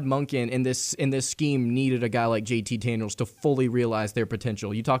think Todd Monken in this scheme needed a guy like JT Daniels to fully realize their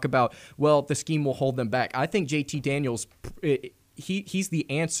potential. You talk about, well, the scheme will hold them back. I think JT Daniels, he's the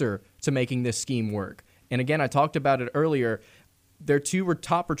answer to making this scheme work. And again, I talked about it earlier. Their 2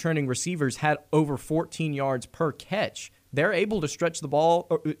 top returning receivers had over 14 yards per catch. They're able to stretch the ball,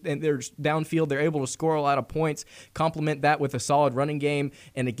 and they're downfield. They're able to score a lot of points, complement that with a solid running game.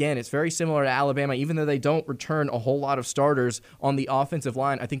 And again, it's very similar to Alabama. Even though they don't return a whole lot of starters on the offensive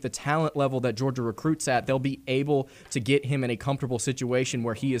line, I think the talent level that Georgia recruits at, they'll be able to get him in a comfortable situation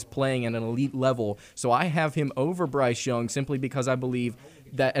where he is playing at an elite level. So I have him over Bryce Young simply because I believe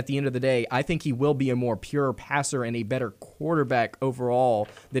that at the end of the day, I think he will be a more pure passer and a better quarterback overall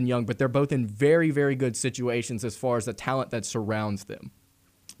than Young, but they're both in very, very good situations as far as the talent that surrounds them.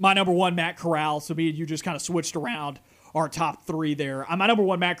 My number one, Matt Corral. So me and you just kind of switched around our top 3 there. My number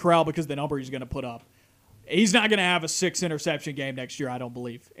one, Matt Corral, because the number he's going to put up. He's not going to have a 6-interception game next year, I don't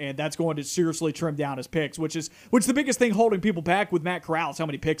believe. And that's going to seriously trim down his picks, which the biggest thing holding people back with Matt Corral is how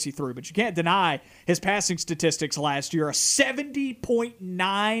many picks he threw. But you can't deny his passing statistics last year, a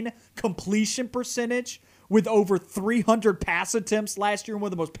 70.9 completion percentage with over 300 pass attempts last year, one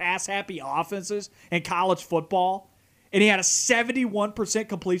of the most pass-happy offenses in college football. And he had a 71%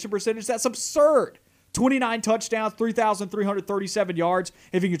 completion percentage. That's absurd. 29 touchdowns, 3,337 yards.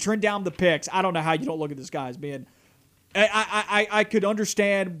 If you can trim down the picks, I don't know how you don't look at this guy as being. I could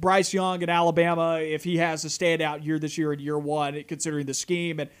understand Bryce Young in Alabama if he has a standout year this year in year one, considering the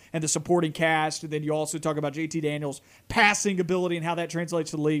scheme and the supporting cast. And then you also talk about JT Daniels' passing ability and how that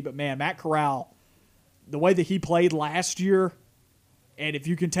translates to the league. But, man, Matt Corral, the way that he played last year, and if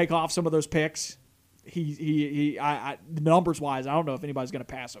you can take off some of those picks, numbers wise, I don't know if anybody's going to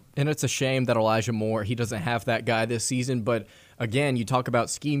pass him. And it's a shame that Elijah Moore, he doesn't have that guy this season. But again, you talk about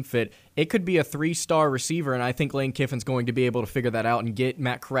scheme fit. It could be a 3-star receiver, and I think Lane Kiffin's going to be able to figure that out and get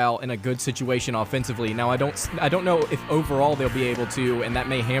Matt Corral in a good situation offensively. Now, I don't know if overall they'll be able to, and that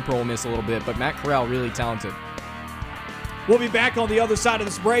may hamper Ole Miss a little bit. But Matt Corral, really talented. We'll be back on the other side of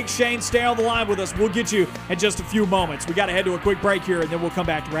this break. Shane, stay on the line with us. We'll get you in just a few moments. We got to head to a quick break here, and then we'll come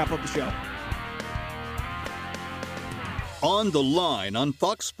back to wrap up the show. On the Line on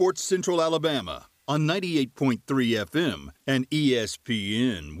Fox Sports Central Alabama on 98.3 FM and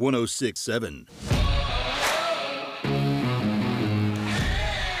ESPN 106.7.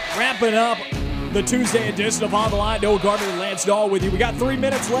 Wrapping up the Tuesday edition of On the Line. Noah Gardner and Lance Dawe with you. We got 3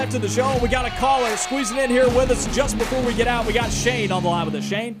 minutes left in the show. We got a caller squeezing in here with us just before we get out. We got Shane on the line with us.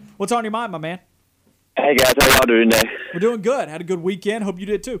 Shane, what's on your mind, my man? Hey, guys. How y'all doing today? We're doing good. Had a good weekend. Hope you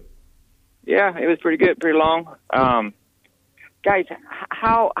did, too. Yeah, it was pretty good, pretty long. Guys,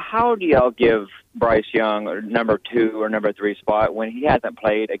 how do y'all give Bryce Young a number 2 or number 3 spot when he hasn't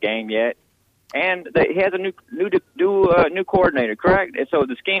played a game yet, and he has a new coordinator, correct? And so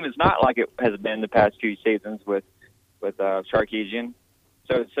the scheme is not like it has been the past few seasons with Sarkisian.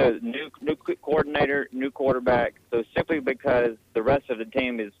 So new coordinator, new quarterback. So simply because the rest of the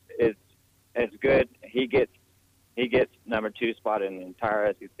team is as good, he gets number 2 spot in the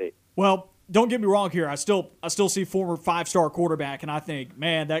entire SEC. Well, don't get me wrong here. I still see former 5-star quarterback, and I think,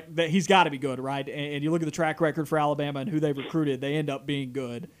 man, that he's got to be good, right? And you look at the track record for Alabama and who they've recruited, they end up being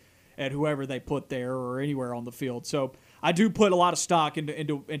good at whoever they put there or anywhere on the field. So I do put a lot of stock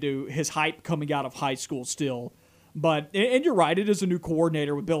into his hype coming out of high school still. But and you're right, it is a new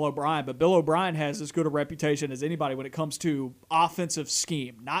coordinator with Bill O'Brien, but Bill O'Brien has as good a reputation as anybody when it comes to offensive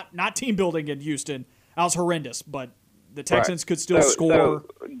scheme, not team building in Houston. That was horrendous, but the Texans could still score. So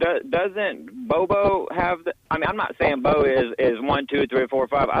doesn't Bobo have I'm not saying Bo is 1, 2, 3, 4,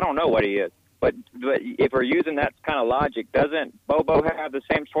 5. I don't know what he is. But if we're using that kind of logic, doesn't Bobo have the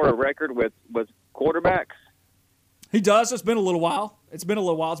same sort of record with quarterbacks? He does. It's been a little while. It's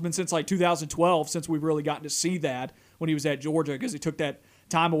been since like 2012 since we've really gotten to see that when he was at Georgia, because he took that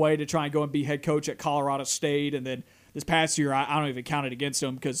time away to try and go and be head coach at Colorado State. And then this past year, I don't even count it against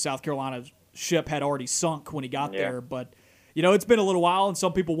him because South Carolina's ship had already sunk when he got there. But It's been a little while, and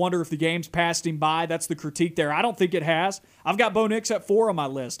some people wonder if the game's passed him by. That's the critique there. I don't think it has. I've got Bo Nix at 4 on my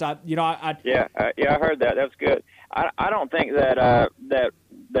list. I heard that. That's good. I don't think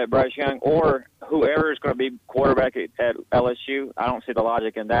that Bryce Young or whoever is going to be quarterback at LSU, I don't see the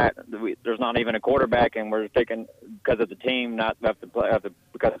logic in that. There's not even a quarterback, and we're picking because of the team, not because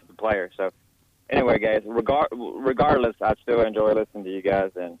of the player. So, anyway, guys, regardless, I still enjoy listening to you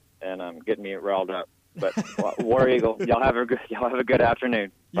guys and getting me riled up. But War Eagle, y'all have a good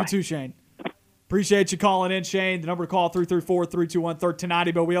afternoon. Bye. You too, Shane. Appreciate you calling in, Shane. The number to call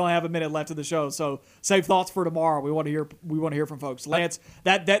 334-321-1390. But we only have a minute left of the show, so save thoughts for tomorrow. We want to hear from folks. Lance,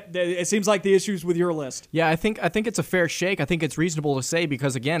 that it seems like the issues with your list. Yeah, I think it's a fair shake. I think it's reasonable to say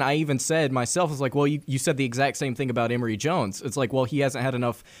because again, I even said myself, it's like, well, you said the exact same thing about Emory Jones. It's like, well, he hasn't had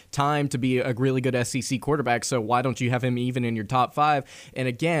enough time to be a really good SEC quarterback, so why don't you have him even in your top 5? And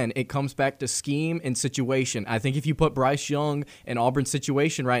again, it comes back to scheme and situation. I think if you put Bryce Young in Auburn's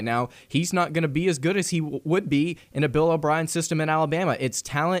situation right now, he's not going to be as good as he would be in a Bill O'Brien system in Alabama. It's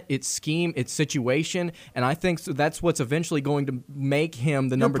talent, it's scheme, it's situation, and I think that's what's eventually going to make him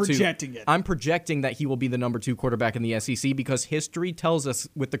the number 2. Projecting it. I'm projecting that he will be the number 2 quarterback in the SEC because history tells us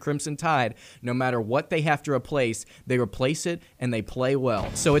with the Crimson Tide, no matter what they have to replace, they replace it and they play well.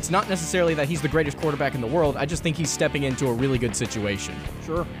 So it's not necessarily that he's the greatest quarterback in the world. I just think he's stepping into a really good situation.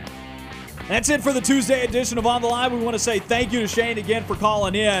 Sure. That's it for the Tuesday edition of On the Line. We want to say thank you to Shane again for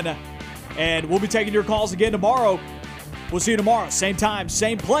calling in. And we'll be taking your calls again tomorrow. We'll see you tomorrow. Same time,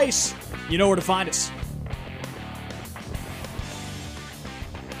 same place. You know where to find us.